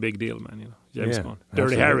a big deal, man. You know, James Bond,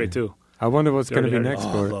 Dirty Harry too. I wonder what's going to be next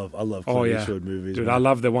for it. I love Clint Eastwood movies. Dude, man. I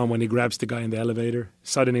love the one when he grabs the guy in the elevator.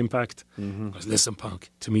 Sudden impact. Goes, listen,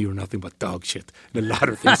 punk, to me you're nothing but dog shit. And a lot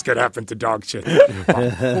of things could happen to dog shit.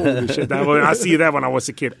 Holy shit. I see that when I was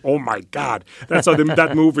a kid. Oh, my God. That's how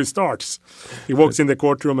that movie starts. He walks in the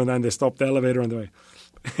courtroom and then they stop the elevator on the way.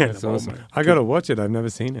 That's awesome. I got to watch it. I've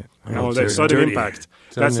never seen it. No, that's Sudden Impact.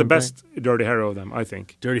 That's the best Dirty Harry of them, I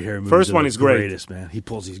think. Dirty Harry movies First one is great. Greatest, man. He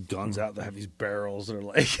pulls these guns out that have these barrels that are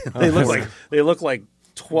like they look like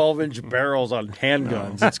 12-inch barrels on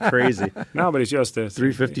handguns. It's crazy. No, but it's just a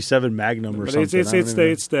 357 Magnum or something.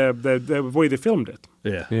 It's the way they filmed it.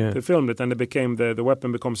 Yeah. They filmed it, and it became the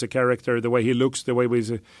weapon becomes a character. The way he looks, the way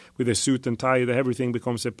with the suit and tie, everything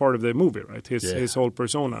becomes a part of the movie, right? His whole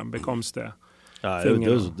persona becomes the thing,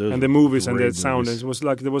 and the movies and the sound. It was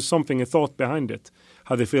like there was something, a thought behind it,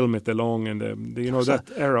 how they film it along, and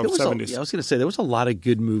that era of 70s. I was going to say there was a lot of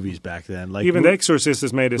good movies back then. Like even The Exorcist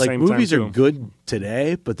is made the same time too. Movies are good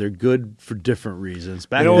today, but they're good for different reasons.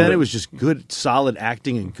 Back then, it was just good, solid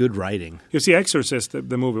acting and good writing. You see, Exorcist,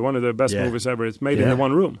 the movie, one of the best movies ever. It's made in the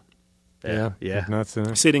one room. Yeah.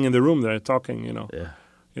 Sitting in the room there, talking.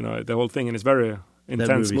 The whole thing, and it's very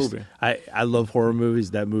intense movie. I love horror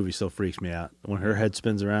movies. That movie still freaks me out when her head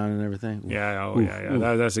spins around and everything.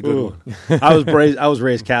 That's a good one. I was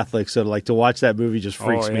raised Catholic, so to watch that movie just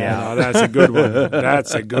freaks me out. No, that's a good one.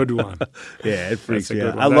 That's a good one. Yeah, it freaks me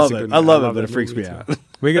out. I love it, but it freaks me out.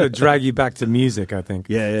 We're going to drag you back to music, I think.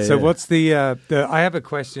 Yeah. So what's the I have a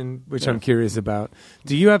question which I'm curious about.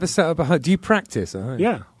 Do you have a setup at home? Do you practice at home?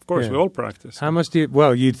 Yeah. Of course, we all practice. How much do you...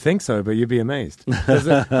 Well, you'd think so, but you'd be amazed.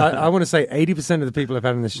 I want to say 80% of the people I've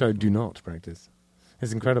had on this show do not practice.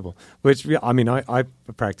 It's incredible. Which, I mean, I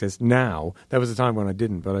practice now. There was a time when I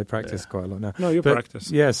didn't, but I practice quite a lot now. No, you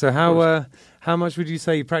practice. Yeah, so how much would you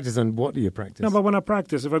say you practice, and what do you practice? No, but when I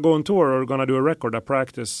practice, if I go on tour or going to do a record, I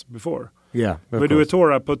practice before. Yeah, if we do a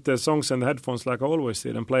tour, I put the songs in the headphones like I always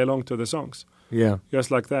did and play along to the songs. Yeah. Just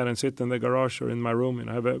like that, and sit in the garage or in my room.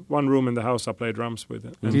 I have one room in the house I play drums with.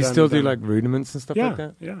 Do you still do like rudiments and stuff like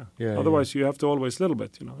that? Yeah. Otherwise, you have to always a little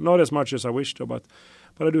bit, Not as much as I wish to, but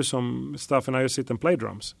I do some stuff and I just sit and play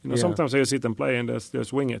drums. Sometimes I just sit and play and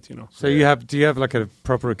just wing it, So do you have like a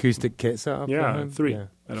proper acoustic kit set up? Yeah, 3. Yeah.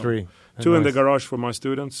 3. Two in the garage for my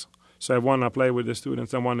students. So I have one I play with the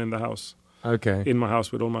students and one in the house. Okay. In my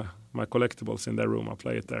house with all my collectibles in their room. I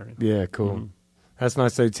play it there. Yeah, cool. Mm-hmm. That's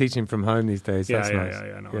nice. So teaching from home these days, that's nice.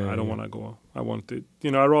 No, I don't want to go. I want to,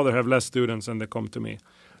 I'd rather have less students and they come to me.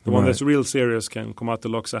 The one that's real serious can come out to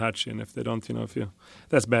Loxahatchee, and if they don't,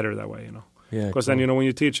 that's better that way, Yeah. Because then, when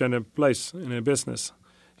you teach in a place, in a business,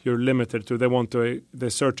 you're limited to,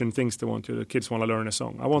 there's certain things they want you, the kids want to learn a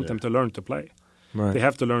song. I want them to learn to play. Right. They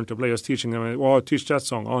have to learn to play. I was teaching them, teach that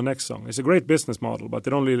song, next song. It's a great business model, but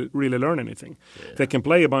they don't really learn anything. Yeah. They can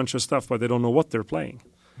play a bunch of stuff, but they don't know what they're playing.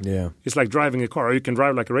 Yeah, it's like driving a car. You can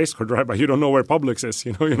drive like a race car driver, but you don't know where Publix is.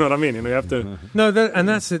 You know what I mean. You have to. No,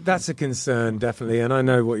 that's a concern definitely, and I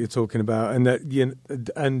know what you're talking about, and that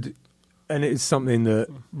and it's something that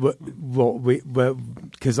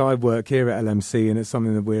because I work here at LMC, and it's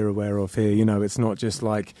something that we're aware of here. It's not just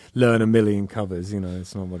like learn a million covers.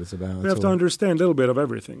 It's not what it's about. You have to understand a little bit of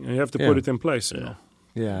everything, and you have to put it in place.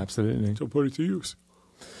 Yeah, absolutely. So put it to use.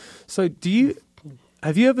 So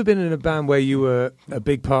have you ever been in a band where you were a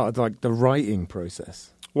big part of like the writing process?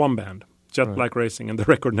 One band, Jet Black Racing, and the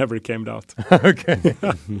record never came out. Okay,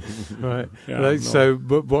 right. Yeah, so,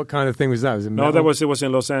 what kind of thing was that? Was it metal? No, it was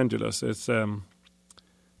in Los Angeles. It's 10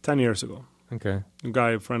 years ago. Okay,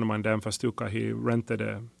 a friend of mine, Dan Fastuca, he rented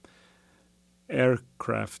a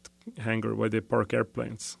aircraft hangar where they park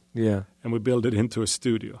airplanes. Yeah, and we built it into a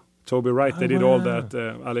studio. Toby Wright, they did all that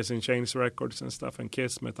Alice in Chains records and stuff, and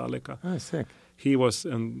Kiss, Metallica. Oh, sick. He was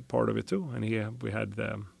part of it too, and we had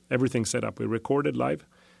everything set up. We recorded live,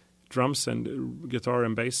 drums and guitar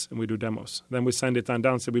and bass, and we do demos. Then we send it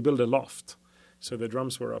down. So we build a loft. So the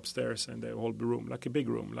drums were upstairs, and the whole room, like a big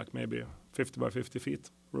room, like maybe 50 by 50 feet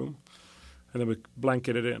room. And then we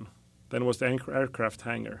blanketed it in. Then it was the aircraft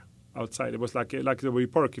hangar outside. It was like we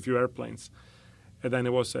park a few airplanes. And then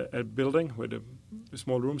it was a building with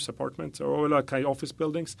small rooms, apartments, or like kind of office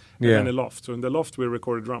buildings, and Yeah. then a loft. So in the loft, we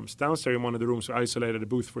recorded drums. Downstairs in one of the rooms, we isolated a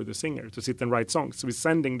booth for the singer to sit and write songs. So we're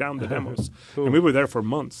sending down the demos. Cool. And we were there for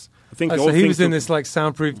months. I think Oh, the so whole he thing was in took- this like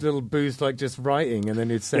soundproof little booth, like just writing, and then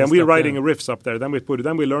he'd send Yeah, and we were stuff writing down. riffs up there. Then we put it.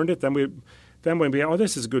 Then we learned it. Then when we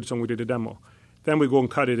this is a good song, we did a demo. Then we go and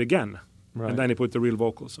cut it again, Right. and then he put the real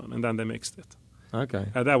vocals on, and then they mixed it. Okay.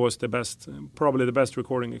 That was the best, probably the best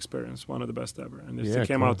recording experience, one of the best ever. And Yeah, it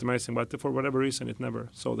came cool. out amazing, but for whatever reason, it never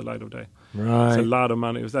saw the light of day. Right. It's a lot of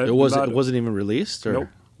money. It wasn't even released? Or? Nope.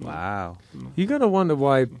 Wow. You got to wonder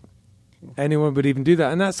why anyone would even do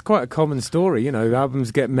that, and that's quite a common story. You know,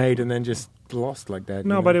 albums get made and then just lost like that.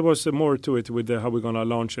 No, you know? but it was more to it with how we're gonna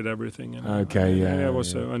launch it, everything. And, Okay, yeah, And it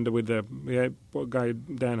was yeah. and with the guy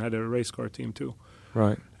Dan had a race car team too.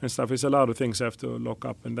 right. And stuff. It's a lot of things have to lock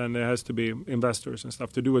up, and then there has to be investors and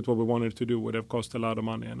stuff to do it. What we wanted to do would have cost a lot of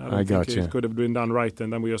money, and I don't I think gotcha. it could have been done right.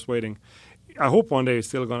 And then we're just waiting. I hope one day it's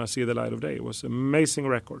still gonna see the light of day. It was an amazing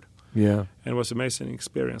record, Yeah. and it was an amazing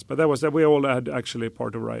experience. But that we all had actually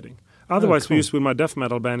part of writing. Otherwise, cool. we used with my death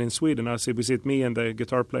metal band in Sweden. We sit me and the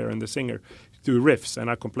guitar player and the singer do riffs, and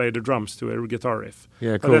I can play the drums to a guitar riff.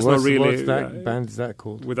 Yeah, But cool. that's not What's, really, what's that band is that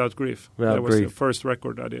called? Without Grief. Without that was the Grief. first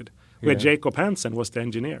record I did. Where Yeah. Jacob Hansen was the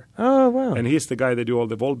engineer, Oh, wow. and he's the guy that do all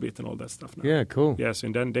the Volbeat and all that stuff now. Yeah, cool. Yes,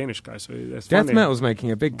 and then Danish guy. So that's Death funny. metal's making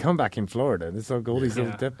a big comeback in Florida. There's like all these little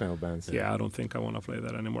Yeah. death metal bands. Yeah, I don't think I want to play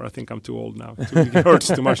that anymore. I think I'm too old now. It hurts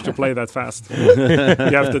too much to play that fast.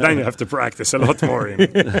 you have to practice a lot more. You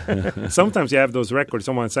know. Sometimes you have those records.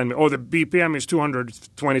 Someone send me, the BPM is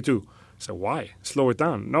 222. So why? Slow it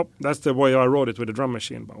down. Nope, that's the way I wrote it with a drum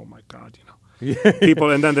machine. But oh my God, you know.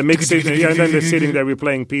 People, and then the mixing, and then they're sitting there, we're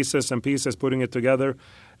playing pieces and pieces, putting it together,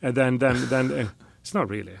 and then it's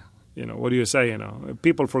not really. You know, what do you say? You know,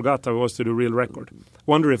 people forgot how it was to do real record.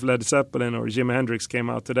 Wonder if Led Zeppelin or Jimi Hendrix came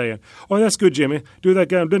out today and, that's good, Jimmy. Do that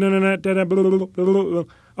again.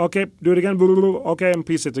 Okay, do it again. Okay, and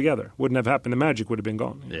piece it together. Wouldn't have happened. The magic would have been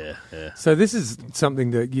gone. Yeah. So this is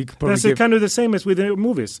something that you could probably That's give... kind of the same as with the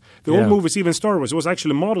movies. The Yeah. old movies, even Star Wars, it was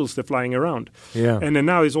actually models that flying around. Yeah. And then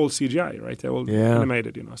now it's all CGI, right? They're all Yeah.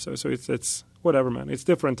 animated, you know. So it's whatever, man. It's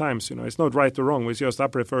different times, you know. It's not right or wrong. It's just I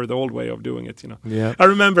prefer the old way of doing it, you know. Yeah. I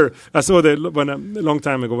remember I saw a long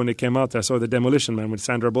time ago when it came out. I saw the Demolition Man with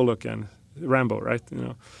Sandra Bullock and Rambo, right? You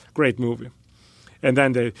know, great movie. And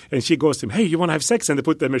then she goes to him, hey, you want to have sex? And they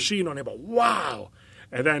put the machine on him. Wow.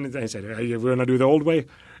 And then he said, hey, we're going to do the old way.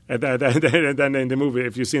 And then in the movie,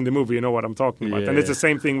 if you've seen the movie, you know what I'm talking about. Yeah. And it's the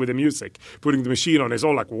same thing with the music. Putting the machine on, it's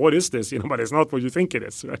all like, what is this? You know, but it's not what you think it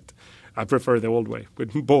is, right? I prefer the old way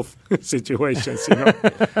with both situations, you know.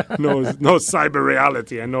 no cyber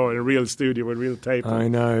reality and no real studio with real tape. I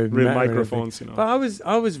know. Real meta and microphones, you everything. know. But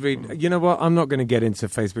I was reading... You know what? I'm not going to get into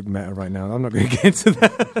Facebook Meta right now. I'm not going to get into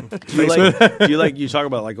that. Do you like you talk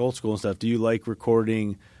about like old school and stuff? Do you like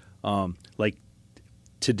recording like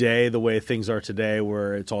today, the way things are today,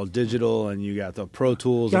 where it's all digital and you got the Pro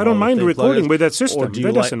Tools? Yeah, and I all don't the mind thing recording plugins? with that system. Or do you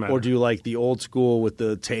That like, doesn't matter. or do you like the old school with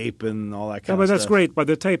the tape and all that Yeah, kind but of that's stuff? great. But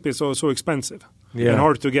the tape is so expensive Yeah. and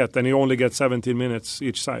hard to get, and you only get 17 minutes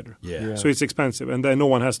each side. Yeah. So it's expensive, and then no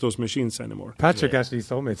one has those machines anymore. Patrick Yeah. actually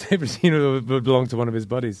told me it's would belong to one of his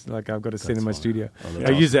buddies. Like, I've got a scene in my funny. studio. Oh,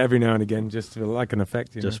 that's I use it every now and again just for like an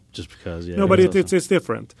effect. You know? Just because, yeah. No, but that's it's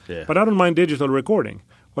different. Yeah. But I don't mind digital recording.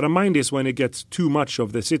 What I mind is when it gets too much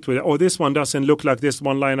of the situation. Oh, this one doesn't look like this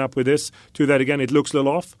one line up with this. Do that again, it looks a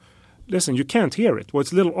little off. Listen, you can't hear it.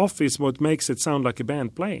 What's a little off is what makes it sound like a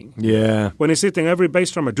band playing. Yeah. When it's sitting, every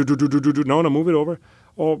bass drummer, do, no, move it over.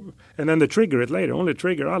 Oh, and then the trigger it later. Only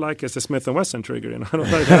trigger I like is the Smith & Wesson trigger. You know? I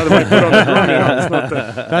don't like the other way put on the drum. You know? It's not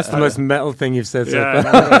the, That's the most metal thing you've said so yeah,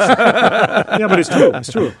 far. no, yeah, but it's true.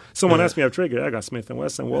 It's true. Someone asked me, I have trigger. I got Smith &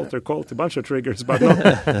 Wesson, Walter Colt, a bunch of triggers, but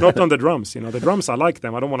not on the drums. You know, the drums, I like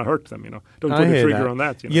them. I don't want to hurt them. You know, don't I put a hear trigger that. on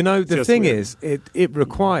that. The It's just thing weird. is, it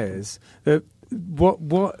requires that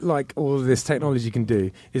what like all of this technology can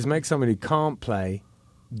do is make someone who can't play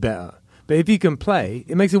better. But if you can play,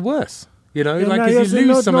 it makes it worse. You know, Yeah, like no, 'cause yes, you lose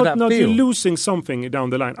not, some not, of that not feel. You're losing something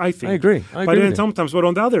down the line, I think. I agree. But with then you. sometimes, but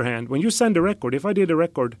on the other hand, when you send a record, if I did a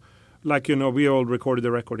record, like, you know, we all recorded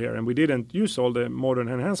the record here and we didn't use all the modern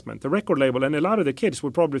enhancement, the record label and a lot of the kids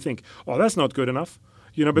would probably think, oh, that's not good enough.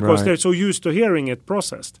 You know, because Right. they're so used to hearing it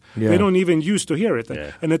processed. Yeah. They don't even used to hear it.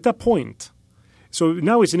 Yeah. And at that point, so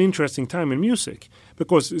now it's an interesting time in music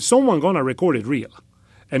because someone gonna record it real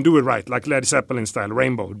and do it right, like Led Zeppelin style,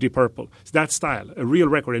 Rainbow, Deep Purple. It's that style, a real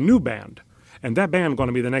record, a new band. And that band going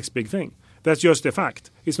to be the next big thing. That's just a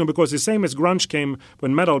fact. It's not because the same as grunge came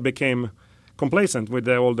when metal became complacent with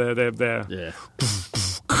all the Yeah.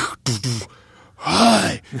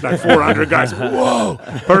 hi, like 400 guys, whoa,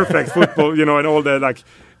 perfect football, and all the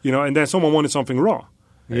and then someone wanted something raw.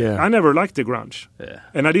 Yeah. I never liked the grunge. Yeah.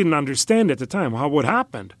 And I didn't understand at the time what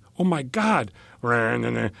happened. Oh my God.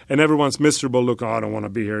 And everyone's miserable. Look, I don't want to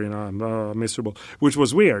be here, I'm miserable. Which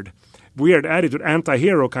was weird. Weird attitude,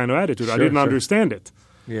 anti-hero kind of attitude. I didn't understand it.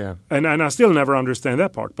 Yeah. And I still never understand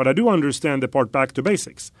that part. But I do understand the part back to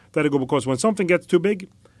basics. Because when something gets too big,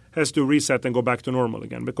 has to reset and go back to normal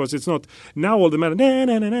again. Because it's not, now all the metal,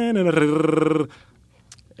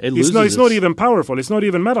 it's not even powerful. It's not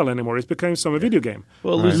even metal anymore. It becomes a video game.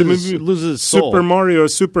 Well, it loses its soul. Super Mario,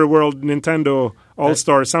 Super World, Nintendo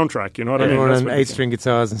All-Star soundtrack. You know what I mean? And 8-string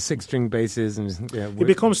guitars and 6-string basses. It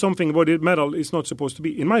becomes something what metal is not supposed to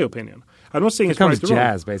be, in my opinion. I'm not saying it it's right or wrong.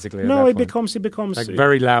 jazz, basically. No, it becomes like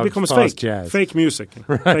very loud, becomes fake jazz. Fake music.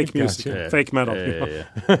 Right, fake music. gotcha. Fake metal.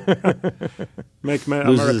 Make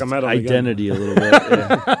America metal identity again. A little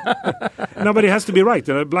bit. No, but it has to be right.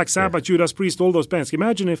 Black Sabbath, Judas Priest, all those bands.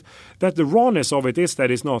 Imagine if the rawness of it is that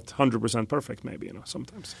it's not 100% perfect, maybe,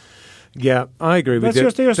 sometimes. Yeah, I agree with you.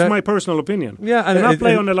 That's just my personal opinion. Yeah, and I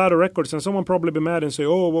play on a lot of records, and someone probably be mad and say,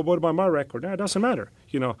 "Oh, well, what about my record?" Yeah, it doesn't matter.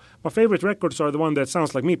 My favorite records are the one that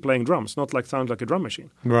sounds like me playing drums, not sounds like a drum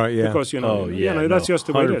machine. Right. Yeah. Because that's just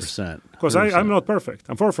the way it is. Because I'm not perfect.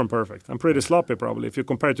 I'm far from perfect. I'm pretty sloppy, probably, if you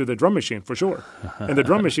compare to the drum machine, for sure. And the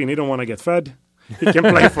drum machine, he don't want to get fed. He can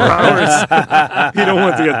play for hours. He don't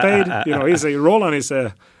want to get paid. Roland is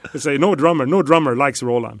no drummer. No drummer likes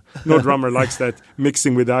Roland. No drummer likes that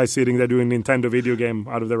mixing with the ice sitting there doing Nintendo video game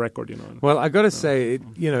out of the record. Well, I got to say,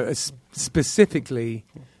 specifically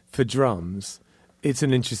for drums, it's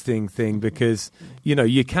an interesting thing because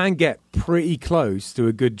you can get pretty close to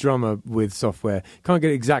a good drummer with software. Can't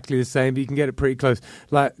get exactly the same, but you can get it pretty close.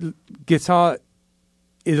 Like guitar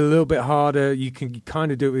is a little bit harder. You can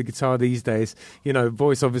kind of do it with guitar these days.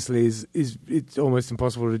 Voice obviously is it's almost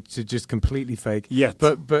impossible to just completely fake. Yet.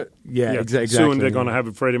 But exactly. Soon they're going to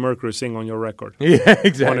have Freddie Mercury sing on your record. Yeah,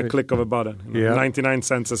 exactly. On a click of a button. 99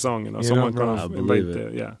 cents a song. Someone going to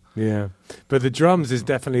invite Yeah. But the drums is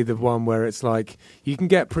definitely the one where it's like you can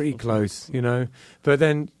get pretty close, But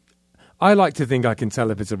then I like to think I can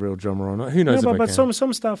tell if it's a real drummer or not. Who knows? But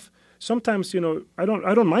some stuff. Sometimes I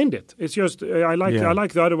don't mind it. It's just I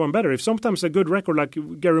like the other one better. If sometimes a good record like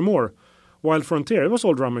Gary Moore, Wild Frontier, it was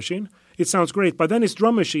all drum machine. It sounds great, but then it's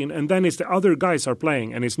drum machine, and then it's the other guys are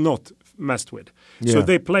playing, and it's not messed with. Yeah. So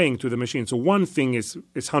they're playing to the machine. So one thing is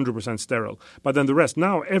 100% sterile, but then the rest,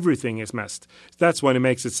 now everything is messed. That's when it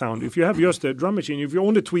makes it sound. If you have just a drum machine, if you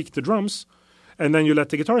only tweak the drums, and then you let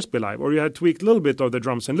the guitars be live, or you had tweaked a little bit of the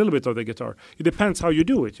drums and a little bit of the guitar. It depends how you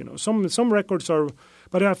do it. Some records are,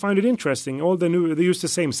 but I find it interesting. They use the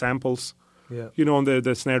same samples. Yeah. On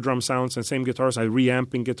the snare drum sounds and same guitars,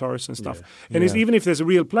 reamping guitars and stuff. Yeah. And even if there's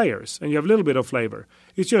real players and you have a little bit of flavor,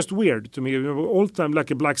 it's just weird to me. All the time, like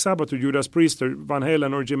a Black Sabbath or Judas Priest or Van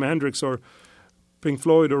Halen or Jimi Hendrix or Pink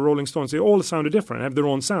Floyd or Rolling Stones, they all sounded different, have their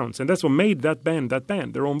own sounds, and that's what made that band,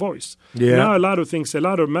 their own voice. Yeah. Now a lot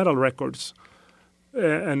of metal records.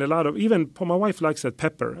 And a lot of, even my wife likes that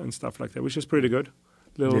Pepper and stuff like that, which is pretty good.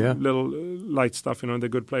 Little light stuff, the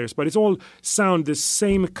good players. But it's all sound the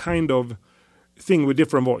same kind of thing with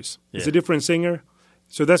different voice. Yeah. It's a different singer.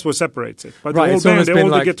 So that's what separates it. But right,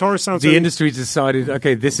 the guitar sounds. The industry decided,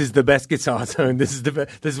 okay, this is the best guitar tone. This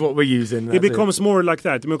is what we're using. It becomes more like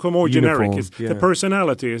that. It becomes more generic. The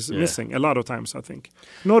personality is missing a lot of times. I think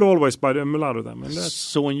not always, but a lot of them. And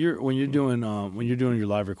so when you're doing your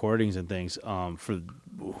live recordings and things for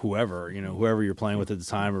whoever you're playing with at the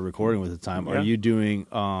time or recording with at the time, are you doing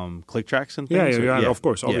click tracks and things? Yeah, of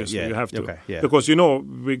course, obviously you have to, because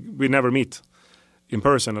we never meet in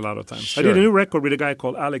person a lot of times. Sure. I did a new record with a guy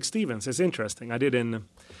called Alex Stevens. It's interesting. I did in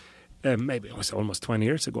maybe it was almost 20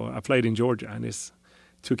 years ago. I played in Georgia, and his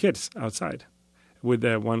 2 kids outside with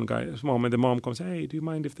one guy's mom. And the mom comes, "Hey, do you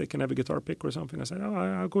mind if they can have a guitar pick or something?" I said, "Oh,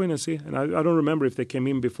 I'll go in and see." And I don't remember if they came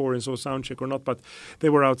in before and saw sound check or not, but they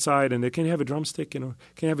were outside, and they, "Can you have a drumstick? Can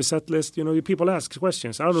you have a set list?" People ask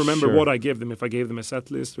questions. I don't remember what I gave them, if I gave them a set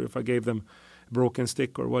list or if I gave them a broken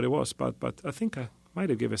stick or what it was, but I think I might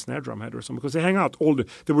have given a snare drum head or something, because they hang out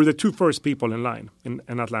they were the 2 first people in line in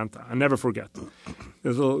Atlanta. I never forget.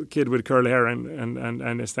 This little kid with curly hair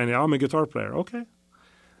and standing, "I'm a guitar player." Okay.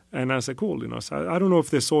 And I said, cool, So I don't know if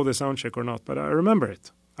they saw the sound check or not, but I remember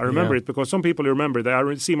it. I remember it because some people remember that.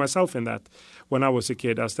 I see myself in that. When I was a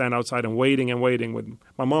kid, I stand outside and waiting. With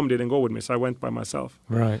my mom didn't go with me, so I went by myself.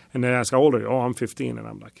 Right. And they ask, "How old are you?" "Oh, I'm 15," and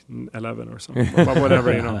I'm like 11 or something, but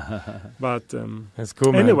whatever, But that's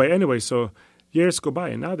cool. Man. Anyway, so years go by,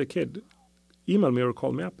 and now the kid email me or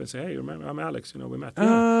call me up and say, hey, remember, I'm Alex, we met.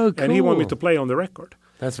 Oh, cool. And he wanted me to play on the record.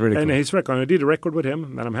 That's really cool. And his record, I did a record with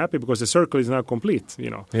him, and I'm happy because the circle is now complete,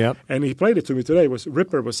 Yep. And he played it to me today.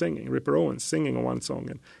 Ripper Owens singing on one song.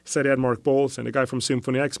 And he said he had Mark Bowles and the guy from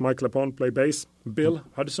Symphony X, Mike Lapone, play bass. Bill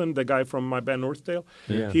Hudson, the guy from my band Northdale,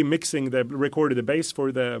 he recorded the bass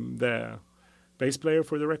for the bass player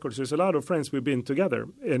for the record. So there's a lot of friends we've been together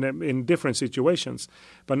in different situations.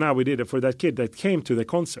 But now we did it for that kid that came to the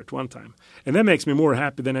concert one time. And that makes me more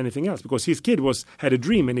happy than anything else because his kid had a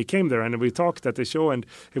dream and he came there and we talked at the show and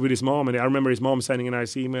with his mom. And I remember his mom sending a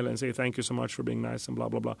nice email and say, thank you so much for being nice and blah,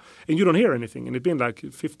 blah, blah. And you don't hear anything. And it's been like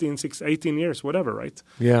 15, 16, 18 years, whatever, right?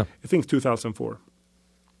 Yeah. I think 2004.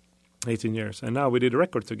 18 years, and now we did a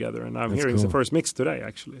record together, and I'm hearing cool. the first mix today,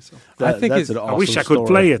 actually. So I think that's an awesome I wish I could story.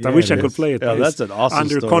 play it. Yeah, I wish I it could is. play it. Yeah, that's an awesome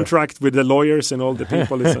under story. contract with the lawyers and all the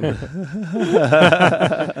people.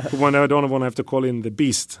 When I don't want to have to call in the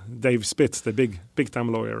beast, Dave Spitz, the big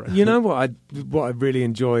time lawyer. You know what I really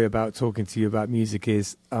enjoy about talking to you about music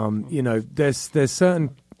is, there's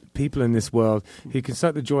certain people in this world who can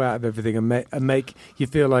suck the joy out of everything and make you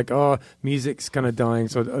feel like, music's kind of dying,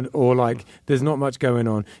 or like there's not much going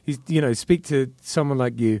on. Speak to someone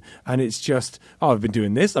like you, and it's just, I've been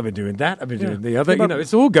doing this, I've been doing that, I've been doing the other.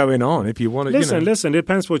 It's all going on. If you want to, listen. It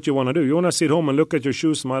depends what you want to do. You want to sit home and look at your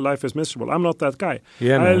shoes. My life is miserable. I'm not that guy.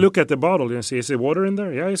 Yeah, I man. look at the bottle and see, is there water in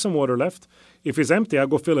there? Yeah, there's some water left. If it's empty, I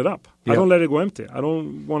go fill it up. Yep. I don't let it go empty. I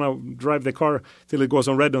don't want to drive the car till it goes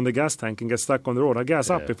on red on the gas tank and get stuck on the road. I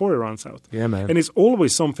gas up before it runs out. Yeah, man. And it's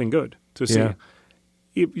always something good to see.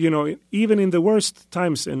 Yeah. Even in the worst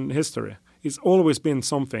times in history, it's always been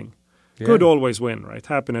something. Yeah. Good always win, right?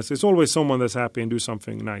 Happiness. It's always someone that's happy and do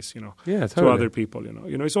something nice, Yeah, totally. to other people,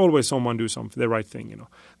 It's always someone do something, the right thing,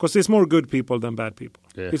 Because there's more good people than bad people.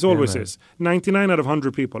 Yeah. It always man. is. 99 out of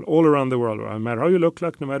 100 people all around the world, no matter how you look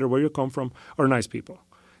like, no matter where you come from, are nice people.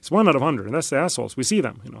 It's 1 out of 100, and that's the assholes. We see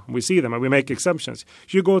them, We see them, and we make exceptions.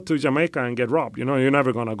 If you go to Jamaica and get robbed, you're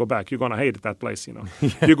never going to go back. You're going to hate that place, Yeah.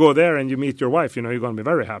 You go there and you meet your wife, you're going to be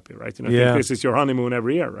very happy, right? Yeah. Think this is your honeymoon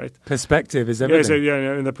every year, right? Perspective is everything.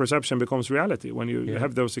 And the perception becomes reality when you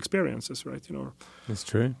have those experiences, right? It's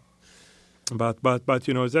true. But that's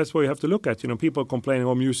what you have to look at. People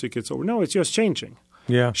complaining, music, it's over. No, it's just changing.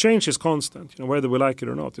 Yeah. Change is constant, whether we like it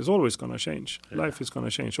or not. It's always going to change. Yeah. Life is going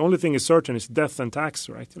to change. The only thing is certain is death and tax,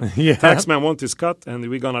 right? Yeah. Taxman wants his cut, and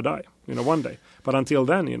we're going to die, one day. But until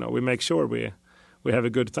then, we make sure we have a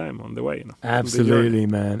good time on the way. Absolutely,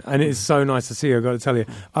 man. And it's so nice to see you, I've got to tell you.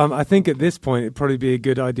 I think at this point, it'd probably be a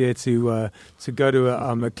good idea to go to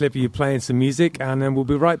a clip of you playing some music, and then we'll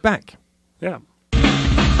be right back. Yeah.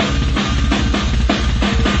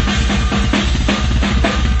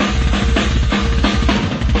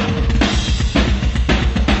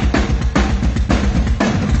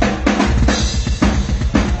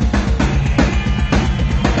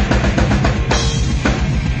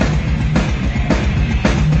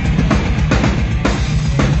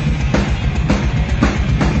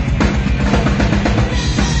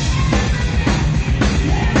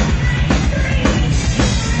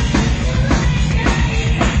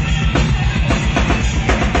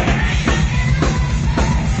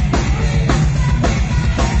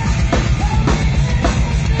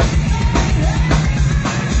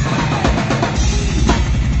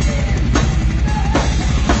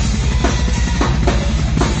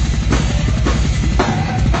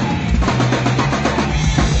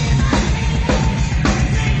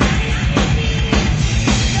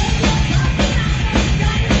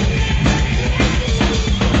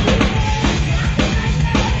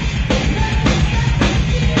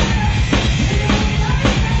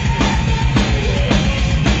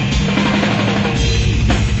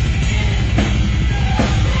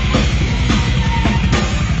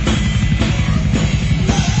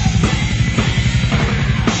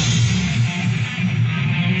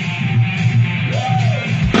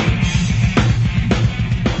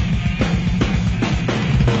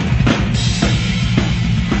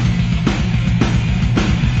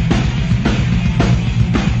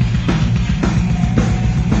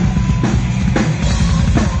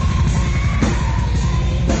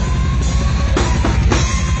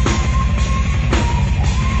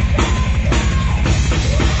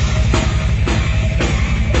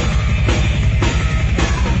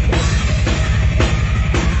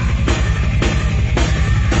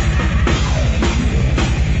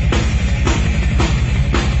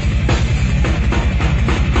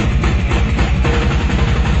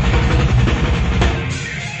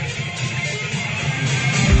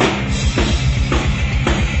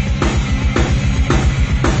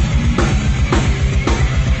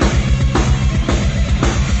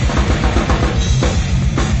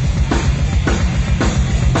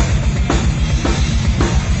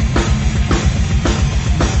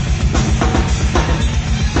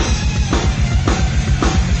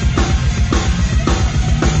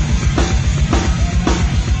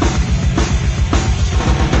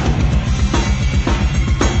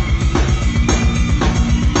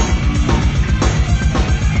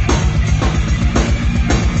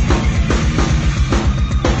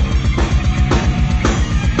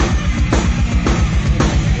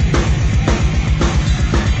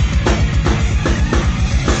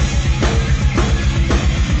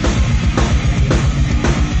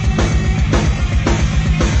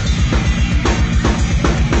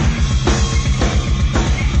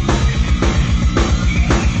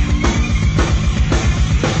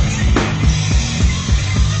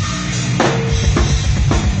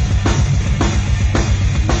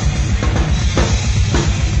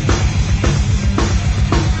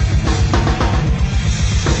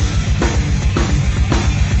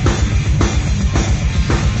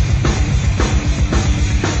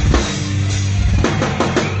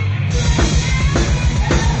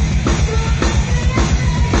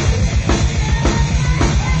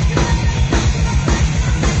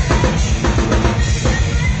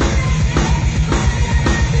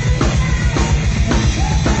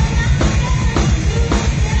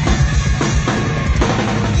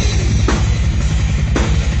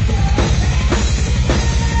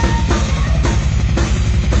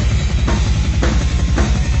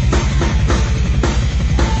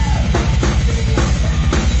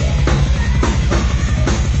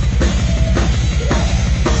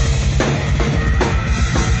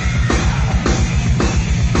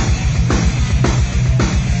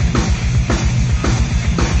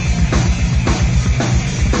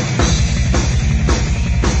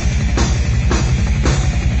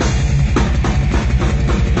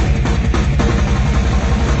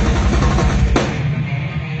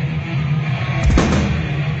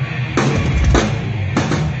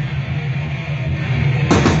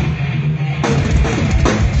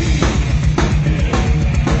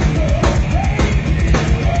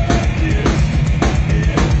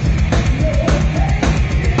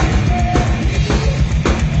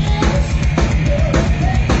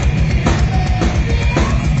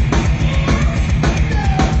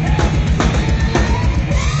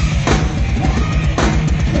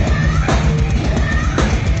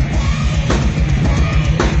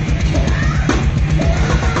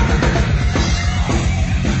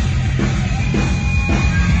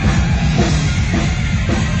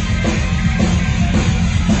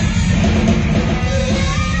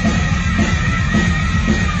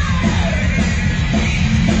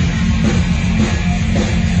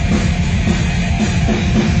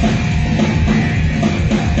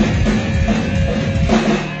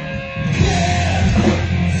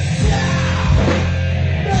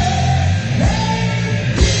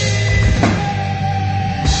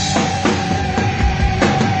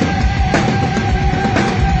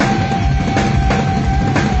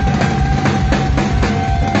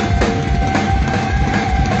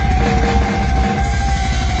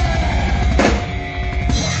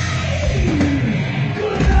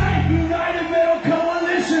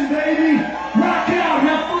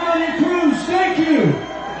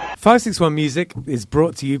 561 Music is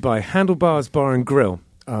brought to you by Handlebars Bar and Grill.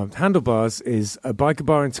 Handlebars is a biker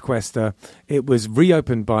bar in Tequesta. It was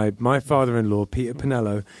reopened by my father-in-law, Peter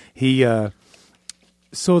Pinello. He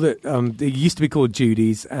saw that it used to be called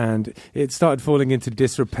Judy's, and it started falling into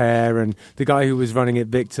disrepair. And the guy who was running it,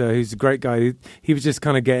 Victor, who's a great guy, he was just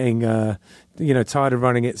kind of getting tired of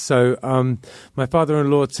running it. So my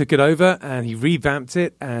father-in-law took it over, and he revamped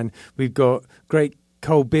it. And we've got great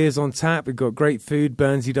cold beers on tap. We've got great food.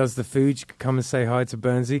 Bernsey does the food. You can come and say hi to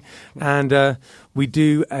Bernsey. And we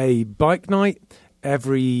do a bike night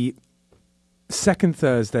every second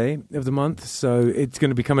Thursday of the month. So it's going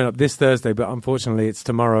to be coming up this Thursday, but unfortunately it's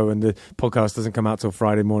tomorrow and the podcast doesn't come out till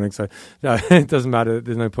Friday morning. So it doesn't matter.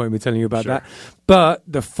 There's no point in me telling you about that. But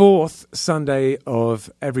the fourth Sunday of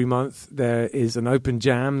every month, there is an open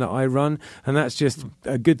jam that I run, and that's just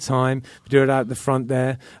a good time. We do it out the front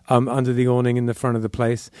there, under the awning in the front of the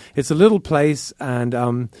place. It's a little place,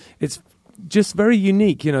 and it's just very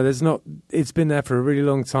unique. It's been there for a really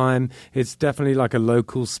long time. It's definitely like a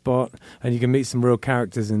local spot, and you can meet some real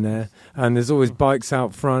characters in there. And there's always bikes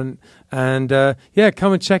out front. And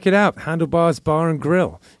come and check it out. Handlebars Bar and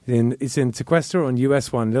Grill. It's in Tequesta on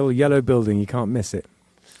US 1, little yellow building. You can't miss it.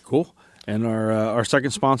 Cool. And our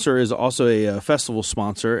second sponsor is also a festival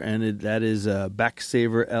sponsor, and that is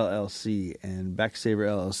Backsaver LLC. And Backsaver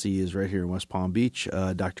LLC is right here in West Palm Beach.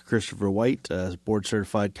 Dr. Christopher White,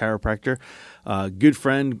 board-certified chiropractor, good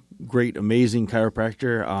friend, great, amazing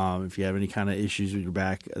chiropractor. If you have any kind of issues with your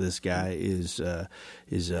back, this guy is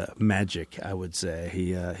magic, I would say.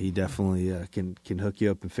 He definitely can hook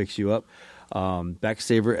you up and fix you up.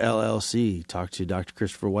 Backsaver LLC. Talk to Dr.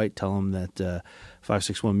 Christopher White. Tell him that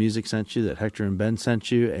 561 Music sent you, that Hector and Ben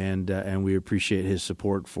sent you, and we appreciate his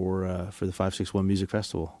support for the 561 Music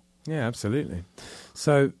Festival. Yeah, absolutely.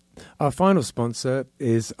 So our final sponsor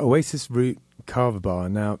is Oasis Root Carver Bar.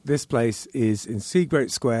 Now, this place is in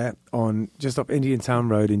Seagrate Square just off Indian Town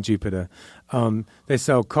Road in Jupiter. They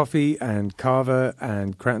sell coffee and carver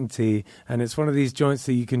and Craton tea, and it's one of these joints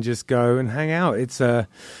that you can just go and hang out. It's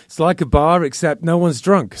like a bar, except no one's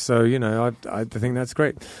drunk. So, I think that's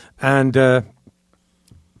great. And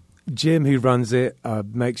Jim, who runs it,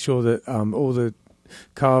 makes sure that all the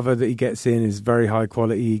carver that he gets in is very high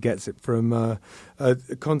quality. He gets it from a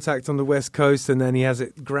contact on the West Coast, and then he has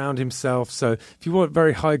it ground himself. So if you want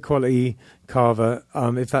very high quality carver,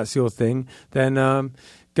 if that's your thing, then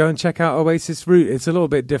go and check out Oasis Root. It's a little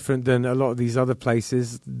bit different than a lot of these other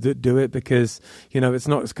places that do it, because it's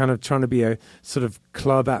not kind of trying to be a sort of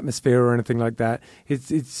club atmosphere or anything like that.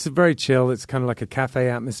 It's very chill. It's kind of like a cafe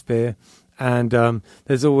atmosphere. And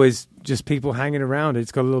there's always just people hanging around.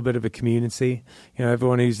 It's got a little bit of a community.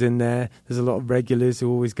 Everyone who's in there, there's a lot of regulars who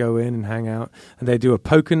always go in and hang out. And they do a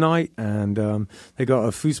poker night, and they got a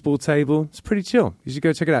foosball table. It's pretty chill. You should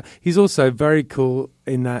go check it out. He's also very cool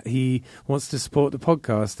in that he wants to support the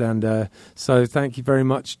podcast. And so thank you very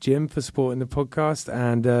much, Jim, for supporting the podcast.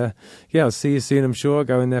 And I'll see you soon, I'm sure. I'll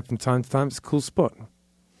go in there from time to time. It's a cool spot.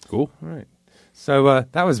 Cool. All right. So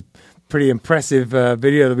that was pretty impressive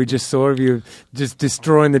video that we just saw of you just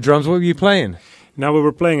destroying the drums. What were you playing? Now we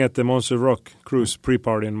were playing at the Monster Rock Cruise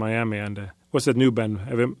pre-party in Miami, and what's that new band,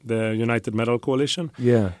 the United Metal Coalition?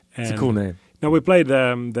 Yeah, it's a cool name. Now we played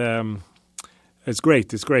it's great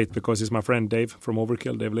because it's my friend Dave from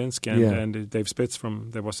Overkill, Dave Linsky, and Dave Spitz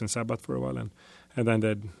that was in Sabbath for a while, and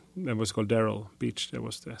then that was called Daryl Beach. There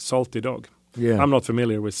was the Salty Dog. Yeah. I'm not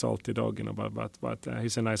familiar with Salty Dog, but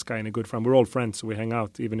he's a nice guy and a good friend. We're all friends, so we hang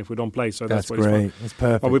out even if we don't play. So that's what great. It's fun. That's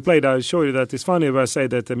perfect. But we played. I'll show you that it's funny when I say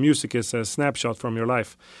that the music is a snapshot from your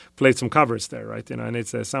life. Played some covers there, right? And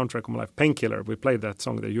it's a soundtrack of my life. Painkiller. We played that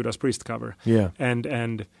song, the Judas Priest cover. Yeah.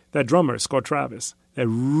 And that drummer, Scott Travis, that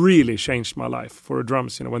really changed my life for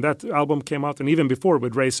drums. When that album came out, and even before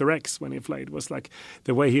with Razor X when he played, was like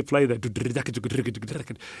the way he played that, doing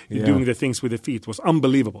the things with the feet was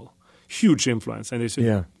unbelievable. Huge influence, and he's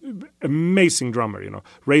an amazing drummer.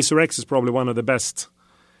 Razor X is probably one of the best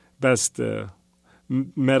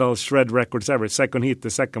metal shred records ever. Second Heat, the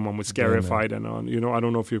second one with Scarified, and I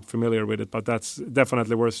don't know if you're familiar with it, but that's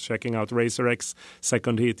definitely worth checking out. Razor X,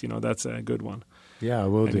 Second Heat, that's a good one. Yeah, I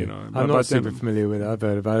will do. I'm not super familiar with it. I've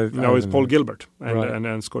heard about it. No, it's Paul Gilbert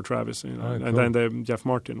and Scott Travis. Cool. And then Jeff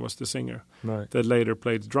Martin was the singer that later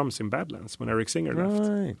played drums in Badlands when Eric Singer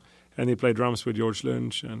left. And he played drums with George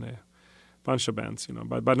Lynch and a bunch of bands.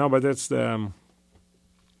 But that's the.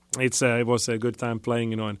 It was a good time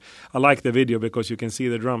playing, and I like the video because you can see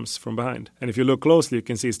the drums from behind. And if you look closely, you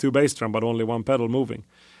can see it's two bass drum, but only one pedal moving,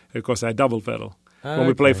 because I double pedal. When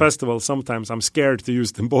we play festivals, sometimes I'm scared to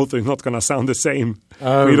use them both. They're not going to sound the same.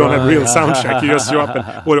 Oh, we don't have right. real sound check. You just show up and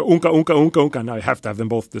unka, unka, unka, unka. Now you have to have them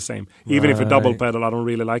both the same. Even if a double pedal, I don't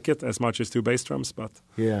really like it as much as two bass drums. But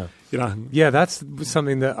Yeah. you know, Yeah, that's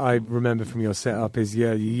something that I remember from your setup is,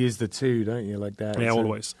 you use the two, don't you, like that? yeah, So-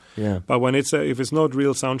 always. Yeah. But when if it's not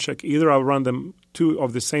real sound check, either I'll run them two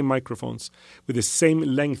of the same microphones with the same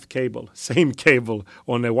length cable,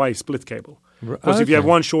 on a Y split cable. Because if you have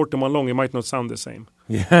one short and one long, it might not sound the same.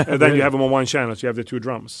 Yeah. And then you have them on one channel, so you have the two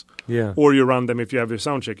drums. Yeah. Or you run them if you have the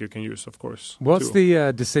sound check you can use, of course. What's too.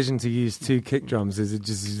 the decision to use two kick drums? Is it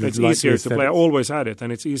just It's like easier the to play. I aesthetics? always had it,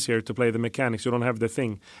 and it's easier to play the mechanics. You don't have the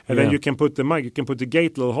thing. And Yeah. then you can put the mic, you can put the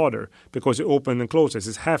gate a little harder because you open and closes.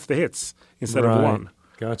 It's half the hits instead of Right. one.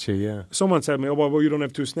 Gotcha, yeah. Someone said to me, oh, well, you don't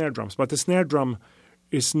have two snare drums. But the snare drum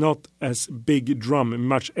is not as big drum,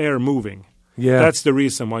 much air moving. Yeah. That's the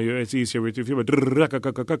reason why it's easier with, if you have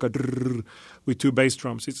with two bass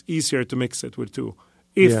drums. It's easier to mix it with two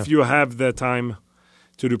if you have the time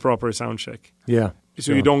to do proper sound check. Yeah.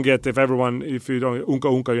 So you don't get, if you don't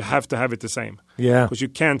unka unka, you have to have it the same. Yeah. Because you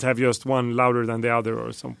can't have just one louder than the other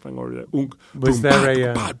or something. Or the Was there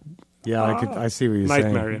a... yeah, I see what you're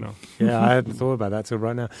nightmare, saying. you know. Yeah, I hadn't thought about that till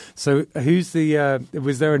right now. So who's the...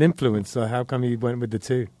 was there an influence, or how come you went with the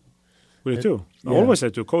two? With the two. I Yeah. always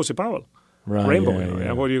said two. Cozy Powell. Right, Rainbow. yeah, You know, yeah.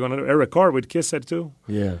 and what are you going to do? Eric Carr with Kiss had two.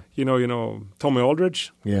 Yeah, You know, Tommy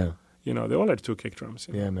Aldridge. yeah, You know, they all had two kick drums.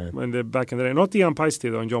 You know. yeah, man. When back in the day, not Ian Paiste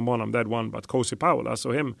though, and John Bonham, that one, but Cozy Powell. I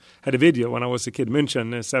saw him, had a video when I was a kid,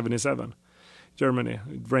 München, 77, Germany,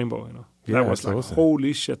 Rainbow, you know. Yeah, That was that's like, awesome.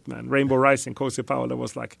 holy shit, man. Rainbow Rising, Cozy Powell, that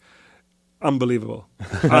was like unbelievable.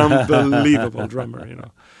 Unbelievable drummer, you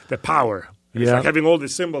know. The power. It's Yeah. like having all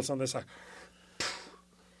these cymbals on the side.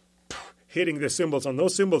 Hitting the cymbals on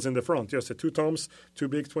those cymbals in the front, just the two toms, two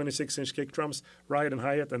big 26-inch kick drums, ride and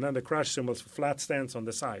hi-hat, and then the crash cymbals, flat stands on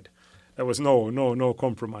the side. There was no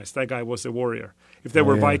compromise. That guy was a warrior. If there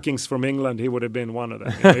were yeah. Vikings from England, he would have been one of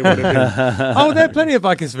them. You know, he would have Oh, there are plenty of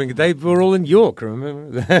Vikings from England. They were all in York,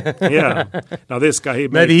 remember? been, yeah. Now this guy, he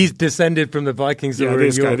Maybe he's descended from the Vikings that yeah, were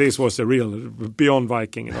this in guy, York. this was a real beyond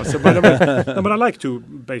Viking. You know. So, but I like two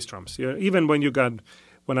bass drums. Yeah. Even when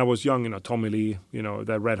when I was young, you know, Tommy Lee, you know,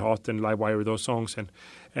 the Red Hot and Live Wire, those songs,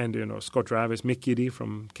 and you know, Scott Travis, Mickey D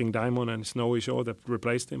from King Diamond and Snowy Show that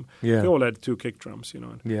replaced him. Yeah. They all had two kick drums, you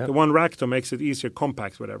know. Yeah. The one rack tom makes it easier,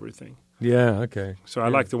 compact with everything. Yeah, okay. So I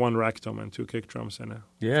like the one rack tom and two kick drums and a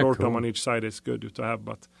floor tom on each side is good to have,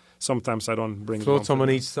 but sometimes I don't bring Floor it tom on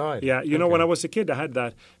each side. Yeah, you know, Okay. when I was a kid, I had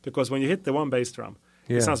that because when you hit the one bass drum,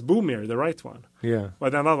 Yeah. it sounds boomier, the right one. Yeah.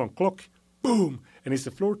 But then another one, clock, boom, and it's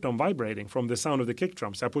the floor tom vibrating from the sound of the kick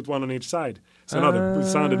drums. I put one on each side, so now it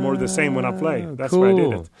sounded more the same when I play. That's why I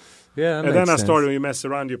did it. Yeah, that And then I makes started, sense. when you mess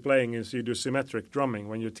around, you're playing, is you do symmetric drumming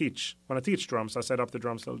when you teach. When I teach drums, I set up the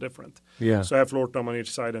drums a little different. Yeah. So I have floor tom on each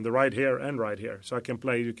side and the right here and right here. So you can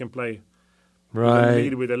play Right.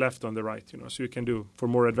 lead with the left on the right, you know, so you can do for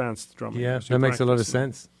more advanced drumming. Yeah, So you that makes a lot of practice, you know.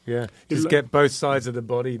 sense. Yeah, You just li- get both sides of the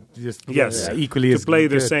body just Yes, equally to as play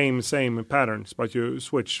the good. same patterns, but you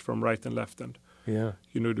switch from right and left, and Yeah,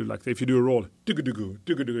 you know, do like if you do a roll, digga-digga,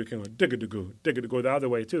 digga-digga, you can go digga-digga, digga-digga, the other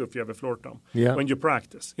way too if you have a floor tom. Yeah. When you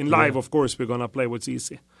practice in live, Yeah. of course, we're gonna play what's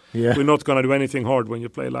easy. yeah, We're not gonna do anything hard when you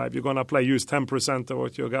play live. You're gonna use 10% of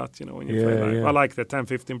what you got, you know, when you play Yeah, live. yeah. I like the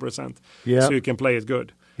 10-15%, Yeah. so you can play it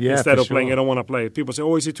good. Yeah, Instead for of playing, sure. I don't want to play. People say,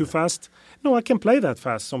 "Oh, is it too fast?" No, I can play that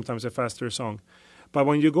fast. Sometimes a faster song. But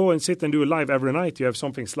when you go and sit and do it live every night, you have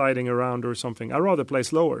something sliding around or something. I'd rather play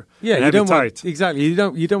slower. yeah. and You have don't it tight. want exactly.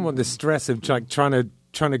 You don't want the stress of trying to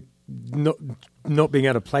not being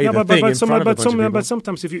able to play Yeah, the thing in front of a bunch of people. but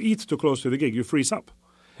sometimes if you eat too close to the gig, you freeze up.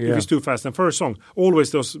 Yeah. If it's too fast. And first song, always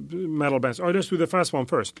those metal bands, just do the fast one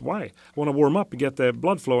first. Why? I want to warm up, get the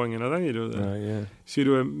blood flowing, you know, then you do the... Yeah. So you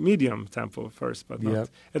do a medium tempo first, but not. Yep.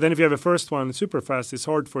 And then if you have a first one super fast, it's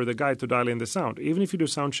hard for the guy to dial in the sound. Even if you do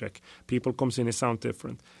sound check, people comes in, it sound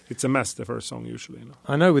different. It's a mess, the first song usually. You know?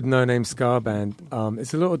 I know with No Name Scar Band,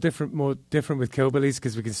 it's a little different, more different with Killbillies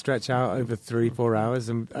because we can stretch out over 3-4 hours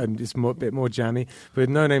and it's a bit more jammy. But with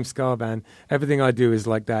No Name Scar Band, everything I do is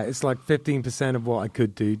like that. It's like 15% of what I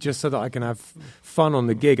could do, just so that I can have fun on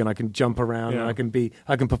the gig and I can jump around and I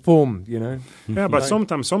can perform. You know. Yeah, but Like-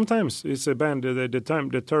 sometimes it's a band that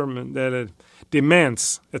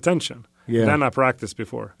demands attention. Yeah. Then I practice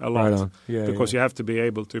before a lot. Right on. Yeah, because yeah. you have to be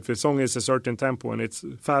able to. If a song is a certain tempo and it's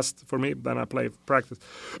fast for me, then I practice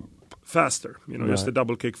faster, you know, just Right. a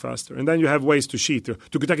double kick faster. And then you have ways to cheat. If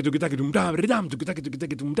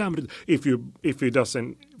it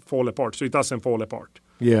doesn't fall apart. So it doesn't fall apart.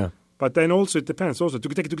 Yeah. But then also it depends. Also,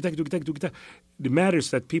 it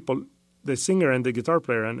matters that people, the singer and the guitar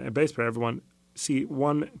player and a bass player, everyone see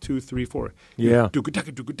 1, 2, 3, 4. Yeah.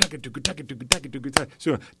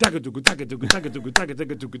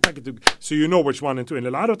 So you know which 1 and 2. And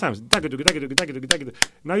a lot of times,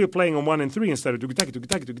 now you're playing on 1 and 3 instead of.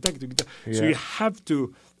 So you have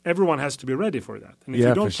to. Everyone has to be ready for that. And if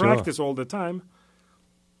you don't practice all the time,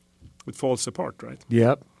 it falls apart, right?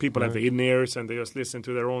 Yep. People have the in-ears and they just listen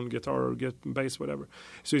to their own guitar or bass, whatever.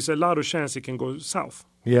 So it's a lot of chance it can go south.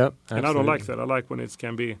 Yep. And I don't like that. I like when it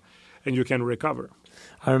can be, and you can recover.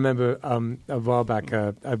 I remember a while back,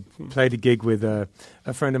 I played a gig with a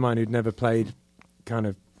friend of mine who'd never played kind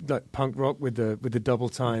of like punk rock with the double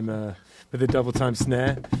time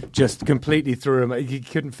snare. Just completely threw him. He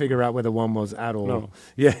couldn't figure out where the one was at all. No.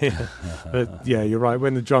 Yeah. But yeah, you're right.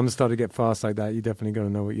 When the drums start to get fast like that, you definitely got to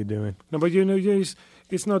know what you're doing. No, but you know,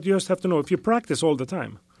 it's not. You just have to know. If you practice all the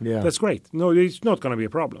time, that's great. No, it's not going to be a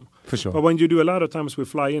problem. For sure. But when you do, a lot of times we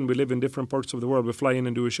fly in. We live in different parts of the world. We fly in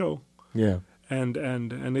and do a show. Yeah. And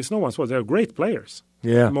it's no one's fault. They're great players.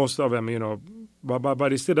 Yeah. Most of them, you know.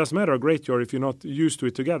 But it still doesn't matter how great you are if you're not used to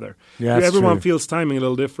it together. Yeah, everyone true. feels timing a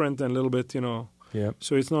little different and a little bit, you know. Yeah.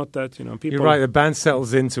 So it's not that, you know, people. You're right. The band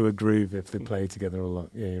settles into a groove if they play together a lot.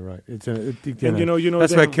 Yeah, you're right. It's you know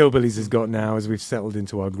that's where Killbillies has got now, as we've settled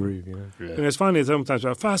into our groove. You know. Yeah. And it's funny sometimes.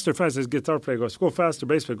 Faster. As guitar player goes, go faster.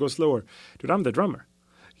 Bass player, go slower. Dude, I'm the drummer.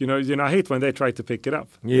 You know. I hate when they try to pick it up.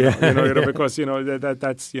 Yeah. You know, because you know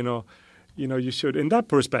that's you know. You know, you should. In that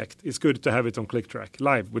perspective, it's good to have it on click track,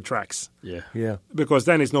 live with tracks. Yeah. Yeah. Because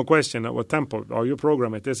then it's no question what tempo. Oh, you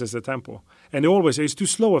program it. This is the tempo. And they always say, it's too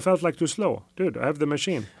slow. I felt like too slow. Dude, I have the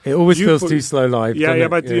machine. It always feels too slow live. Yeah,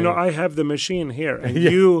 but you know, I have the machine here. And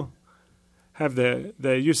you have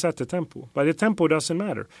you set the tempo. But the tempo doesn't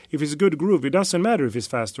matter. If it's a good groove, it doesn't matter if it's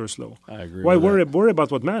fast or slow. I agree. Why worry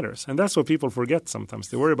about what matters? And that's what people forget sometimes.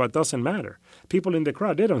 They worry about doesn't matter. People in the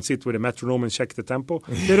crowd, they don't sit with a metronome and check the tempo.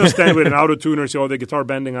 They don't stand with an auto-tuner and say, oh, the guitar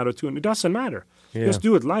bending auto-tune. It doesn't matter. Yeah. Just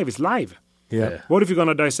do it live. It's live. Yeah. What if you're going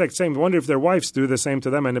to dissect? Same. Wonder if their wives do the same to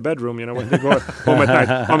them in the bedroom, you know, when they go home at night.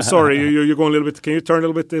 I'm sorry, you're going a little bit. Can you turn a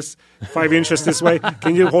little bit this 5 inches this way?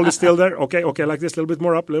 Can you hold it still there? Okay, like this, a little bit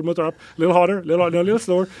more up, a little more up, a little harder, a little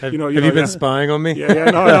slower. Have you been spying on me?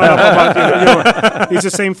 Yeah, no. But, it's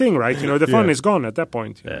the same thing, right? You know, the fun is gone at that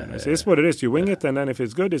point. It's what it is. You wing it, and then if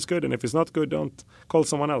it's good, it's good, and if it's not good, don't call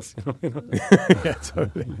someone else. You know? Yeah,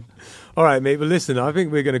 totally. All right, mate. Well, listen, I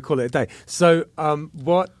think we're going to call it a day. So,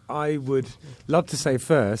 what I would love to say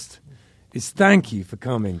first is thank you for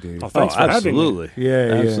coming, dude. Oh, thanks for absolutely. having me.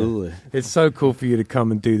 Yeah, absolutely. Yeah. It's so cool for you to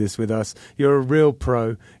come and do this with us. You're a real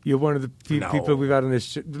pro. You're one of the few people we've had on this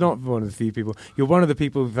show. Not one of the few people. You're one of the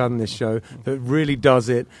people we've had on this show that really does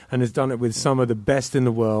it and has done it with some of the best in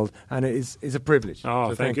the world. And it's a privilege. Oh,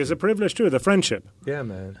 so thank you. It's a privilege too. The friendship. Yeah,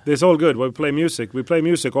 man. It's all good. We play music. We play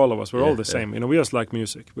music, all of us. We're all the same. You know, we just like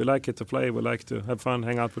music. We like it to play. We like to have fun,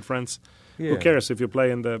 hang out with friends. Yeah. Who cares if you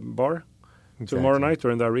play in the bar? Tomorrow night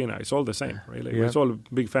or in the arena, it's all the same, really. Yeah. It's all a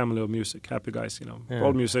big family of music, happy guys, you know,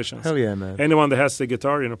 all musicians. Hell yeah, man. Anyone that has the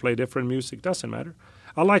guitar, you know, play different music, doesn't matter.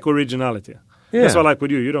 I like originality. Yeah. That's what I like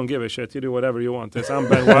with you. You don't give a shit. You do whatever you want. I'm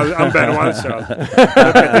Ben Wildchild.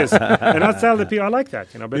 Look at this. And I tell the people, I like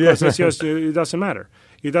that, you know, because it's just, it doesn't matter.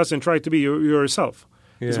 It doesn't try to be yourself.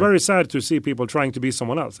 Yeah. It's very sad to see people trying to be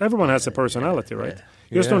someone else. Everyone has a personality, right?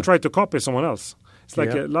 You just don't try to copy someone else. It's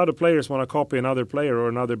like a lot of players want to copy another player or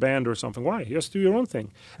another band or something. Why? Just do your own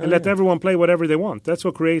thing. And let everyone play whatever they want. That's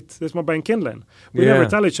what that's my band Kindlen. We never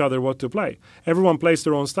tell each other what to play. Everyone plays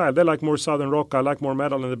their own style. They like more southern rock. I like more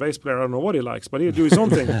metal, and the bass player, I don't know what he likes, but he'll do his own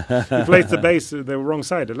thing. He plays the bass the wrong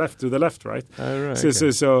side, to the left, right? Oh,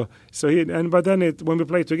 right. But then when we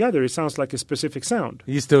play together, it sounds like a specific sound.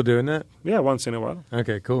 Are you still doing that? Yeah, once in a while.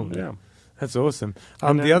 Okay, cool. Yeah. That's awesome.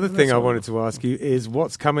 The other thing I wanted to ask you is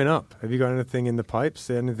what's coming up? Have you got anything in the pipes,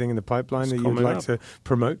 anything in the pipeline that you'd like to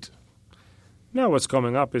promote? No, what's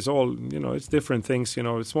coming up is all, you know, it's different things, you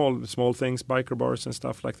know, small things, biker bars and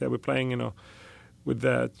stuff like that. We're playing, you know, with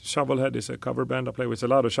the Shovelhead is a cover band I play with. A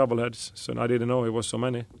lot of Shovelheads, so I didn't know it was so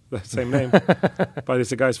many, the same name. But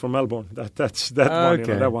it's the guys from Melbourne. That's that one, you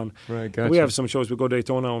know, that one. Right, gotcha. We have some shows. We go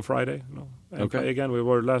Daytona on Friday, you know, and play again. We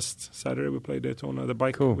were last Saturday. We played Daytona, the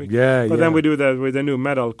bike week. Yeah, but then we do that with the new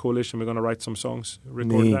metal coalition. We're going to write some songs,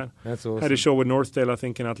 record that. That's awesome. Had a show with Northdale, I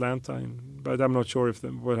think, in Atlanta, but I'm not sure if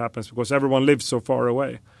what happens because everyone lives so far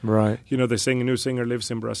away. Right. You know, the new singer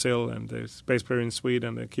lives in Brazil, and the bass player in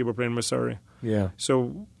Sweden, the keyboard player in Missouri. Yeah.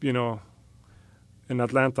 So, you know, in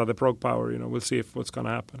Atlanta, the Prog Power, you know, we'll see what's going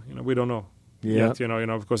to happen. You know, we don't know. yet,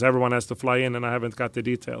 because everyone has to fly in and I haven't got the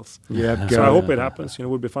details. Yeah, so I hope it happens. It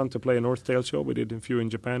would be fun to play a North Dale show. We did a few in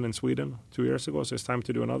Japan and Sweden 2 years ago, so it's time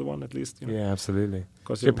to do another one at least. Yeah, absolutely.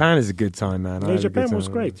 Japan is a good time, man. Japan was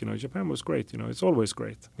great. Japan was great. It's always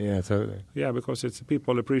great. Yeah, totally. Yeah, because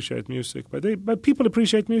people appreciate music, but people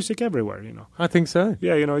appreciate music everywhere. I think so.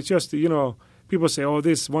 Yeah, it's just people say, oh,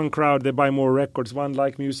 this one crowd, they buy more records, one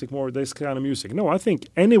like music more, this kind of music. No, I think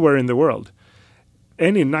anywhere in the world,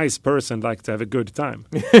 any nice person likes to have a good time.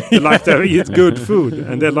 They like to eat good food,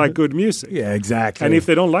 and they like good music. Yeah, exactly. And if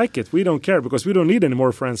they don't like it, we don't care, because we don't need any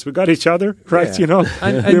more friends. We got each other, right? Yeah.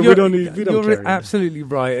 And we don't you're care. Absolutely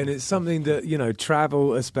right, and it's something that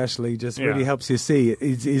travel especially just really helps you see.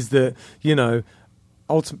 Is that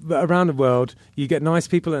around the world, you get nice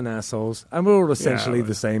people and assholes, and we're all essentially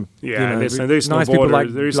the same. Yeah, listen, there's nice no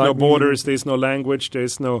borders. there's no borders. There's no language.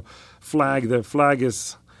 There's no flag. The flag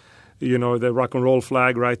is, the rock and roll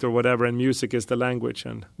flag, right, or whatever, and music is the language,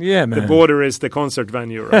 and the border is the concert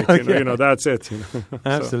venue, right? That's it.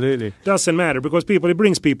 Absolutely, so, doesn't matter, because it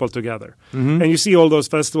brings people together, and you see all those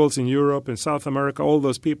festivals in Europe and South America, all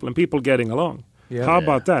those people and people getting along. Yeah. How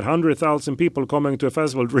about that? 100,000 people coming to a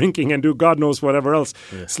festival, drinking and do God knows whatever else,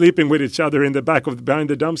 sleeping with each other in the back behind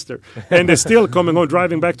the dumpster, and they're still coming home,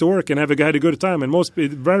 driving back to work, and had a good time. And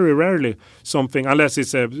very rarely something, unless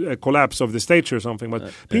it's a collapse of the stage or something,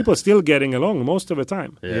 but people still getting along most of the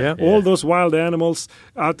time. All those wild animals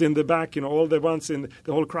out in the back, all the ones in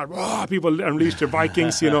the whole crowd. People unleashed their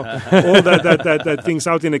Vikings, all that things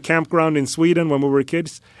out in a campground in Sweden when we were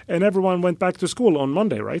kids, and everyone went back to school on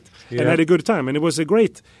Monday, right, and had a good time. And it was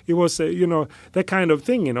that kind of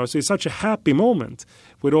thing, so it's such a happy moment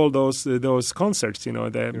with all those concerts,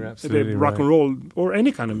 the rock and roll or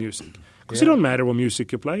any kind of music. Because it don't matter what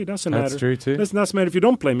music you play, it doesn't matter. That's true too. It doesn't matter if you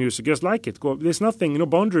don't play music, just like it. There's nothing,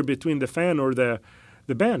 boundary between the fan or the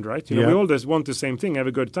band, right? We all just want the same thing, have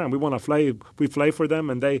a good time. We want to play. We play for them,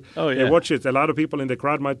 and they watch it. A lot of people in the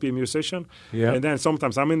crowd might be a musician, and then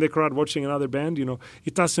sometimes I'm in the crowd watching another band.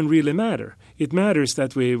 It doesn't really matter. It matters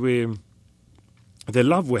that we the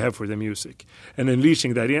love we have for the music and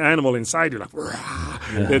unleashing that animal inside you, like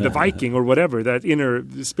the Viking or whatever, that inner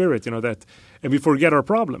spirit, that, and we forget our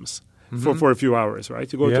problems. For a few hours,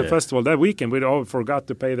 right? You go to a festival that weekend, we forgot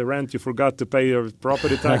to pay the rent, you forgot to pay your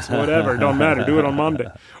property tax, whatever. It don't matter. Do it on Monday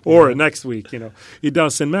or next week. It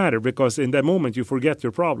doesn't matter, because in that moment you forget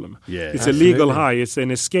your problem. It's a legal high. It's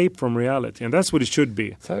an escape from reality, and that's what it should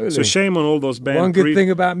be. Totally. So shame on all those bands. One good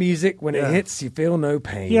thing about music: when it hits, you feel no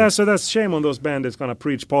pain. Yeah, so that's shame on those bands that's going to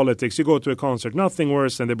preach politics. You go to a concert, nothing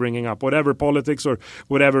worse than they're bringing up whatever politics or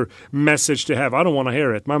whatever message they have. I don't want to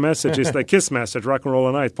hear it. My message is the Kiss message: rock and roll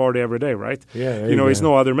all night, party every day, right? It's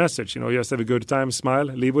no other message. You just have a good time, smile,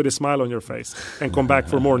 leave with a smile on your face, and come back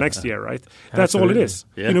for more next year, right? That's all it is.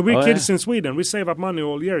 We're kids in Sweden. We save up money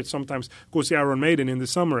all year. Sometimes go see Iron Maiden in the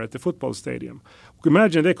summer at the football stadium.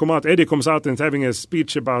 Imagine they come out. Eddie comes out and having a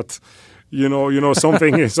speech about,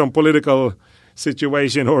 something, some political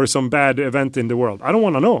situation or some bad event in the world. I don't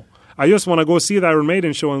want to know. I just want to go see the Iron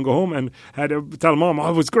Maiden show and go home and tell Mom,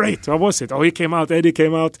 it was great. How was it? He came out. Eddie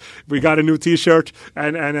came out. We got a new T-shirt,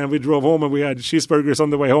 and we drove home, and we had cheeseburgers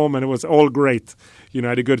on the way home, and it was all great.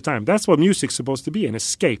 Had a good time. That's what music's supposed to be, an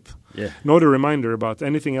escape. Not a reminder about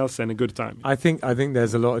anything else than a good time. I think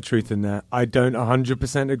there's a lot of truth in that. I don't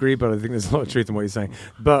 100% agree, but I think there's a lot of truth in what you're saying.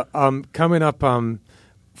 But coming up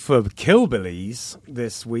for Killbillies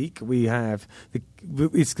this week, we have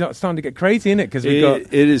it's starting to get crazy, isn't it? Because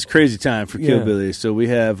it is crazy time for Killbillies. So we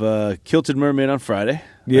have Kilted Mermaid on Friday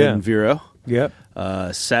in Vero. Yep.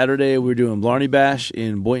 Saturday we're doing Blarney Bash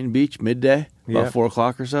in Boynton Beach midday, about 4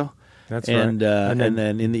 o'clock or so. That's right. And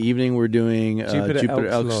then in the evening we're doing Jupiter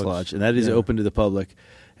Elks Lodge, and that is open to the public.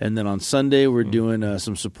 And then on Sunday we're doing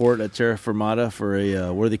some support at Terra Firmata for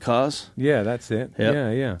a worthy cause. Yeah, that's it. Yep.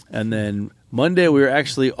 Yeah. And then Monday we were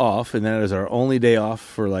actually off, and that is our only day off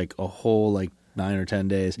for like a whole 9 or 10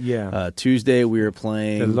 days. Yeah. Tuesday we were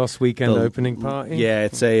playing the Lost Weekend opening party. Yeah,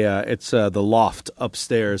 it's the loft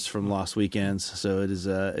upstairs from Lost Weekends. So it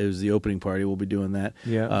was the opening party. We'll be doing that.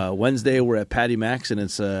 Yeah. Wednesday we're at Patty Mac's, and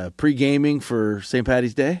it's pre-gaming for St.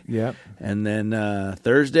 Patty's Day. Yeah. And then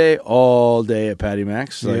Thursday all day at Patty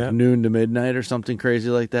Mac's, noon to midnight or something crazy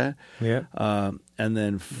like that. Yeah. And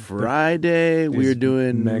then Friday we are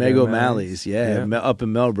doing Meg O'Malley's. Up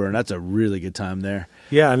in Melbourne. That's a really good time there.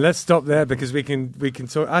 Yeah, and let's stop there because we can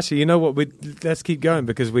talk. Actually, you know what? Let's keep going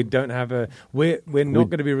because we don't have a. We're not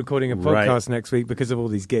going to be recording a podcast next week because of all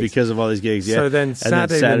these gigs. Because of all these gigs, yeah. So then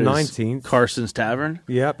Saturday the 19th, Carson's Tavern.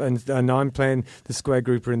 Yep, and I'm playing the Square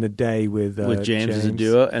Grouper in the day with James as a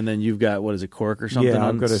duo, and then you've got what is it, Cork or something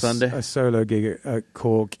on I've got Sunday? a solo gig at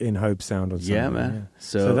Cork in Hope Sound on Sunday. Yeah, man. Yeah.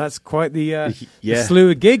 So that's quite the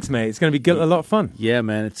slew of gigs, mate. It's going to be a lot of fun. Yeah,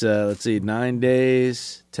 man. It's let's see, 9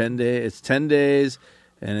 days, 10 days. It's 10 days,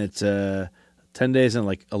 and it's 10 days and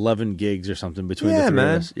like 11 gigs or something between the three of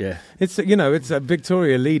us. Yeah, it's it's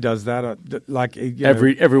Victoria Lee does that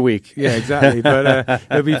every week. Yeah, exactly. But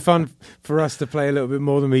it'll be fun for us to play a little bit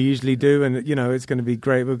more than we usually do, and it's going to be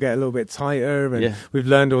great. We'll get a little bit tighter, and we've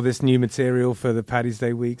learned all this new material for the Paddy's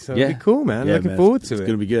Day week, so it'll be cool, man. Looking forward to it. It's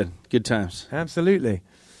going to be good. Good times. Absolutely.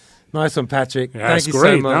 Nice one, Patrick. Yeah, thank you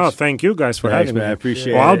great. so much. No, thank you guys for having me. I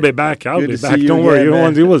appreciate it. I'll be back. I'll be back. You Don't worry.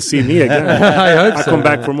 again, You will see me again. I hope I'll so. come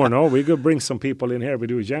back for more. No, we could bring some people in here. We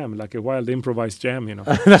do a jam, like a wild improvised jam,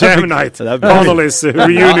 Jam night. Connolly's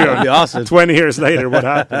reunion. That'd be awesome. 20 years later, what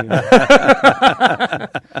happened?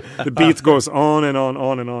 The beat goes on and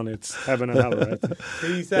on. It's heaven and hell, right?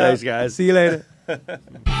 Peace out. Thanks, guys. See you later. It's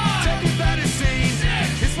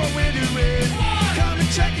what we're doing. Come and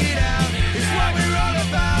check it out.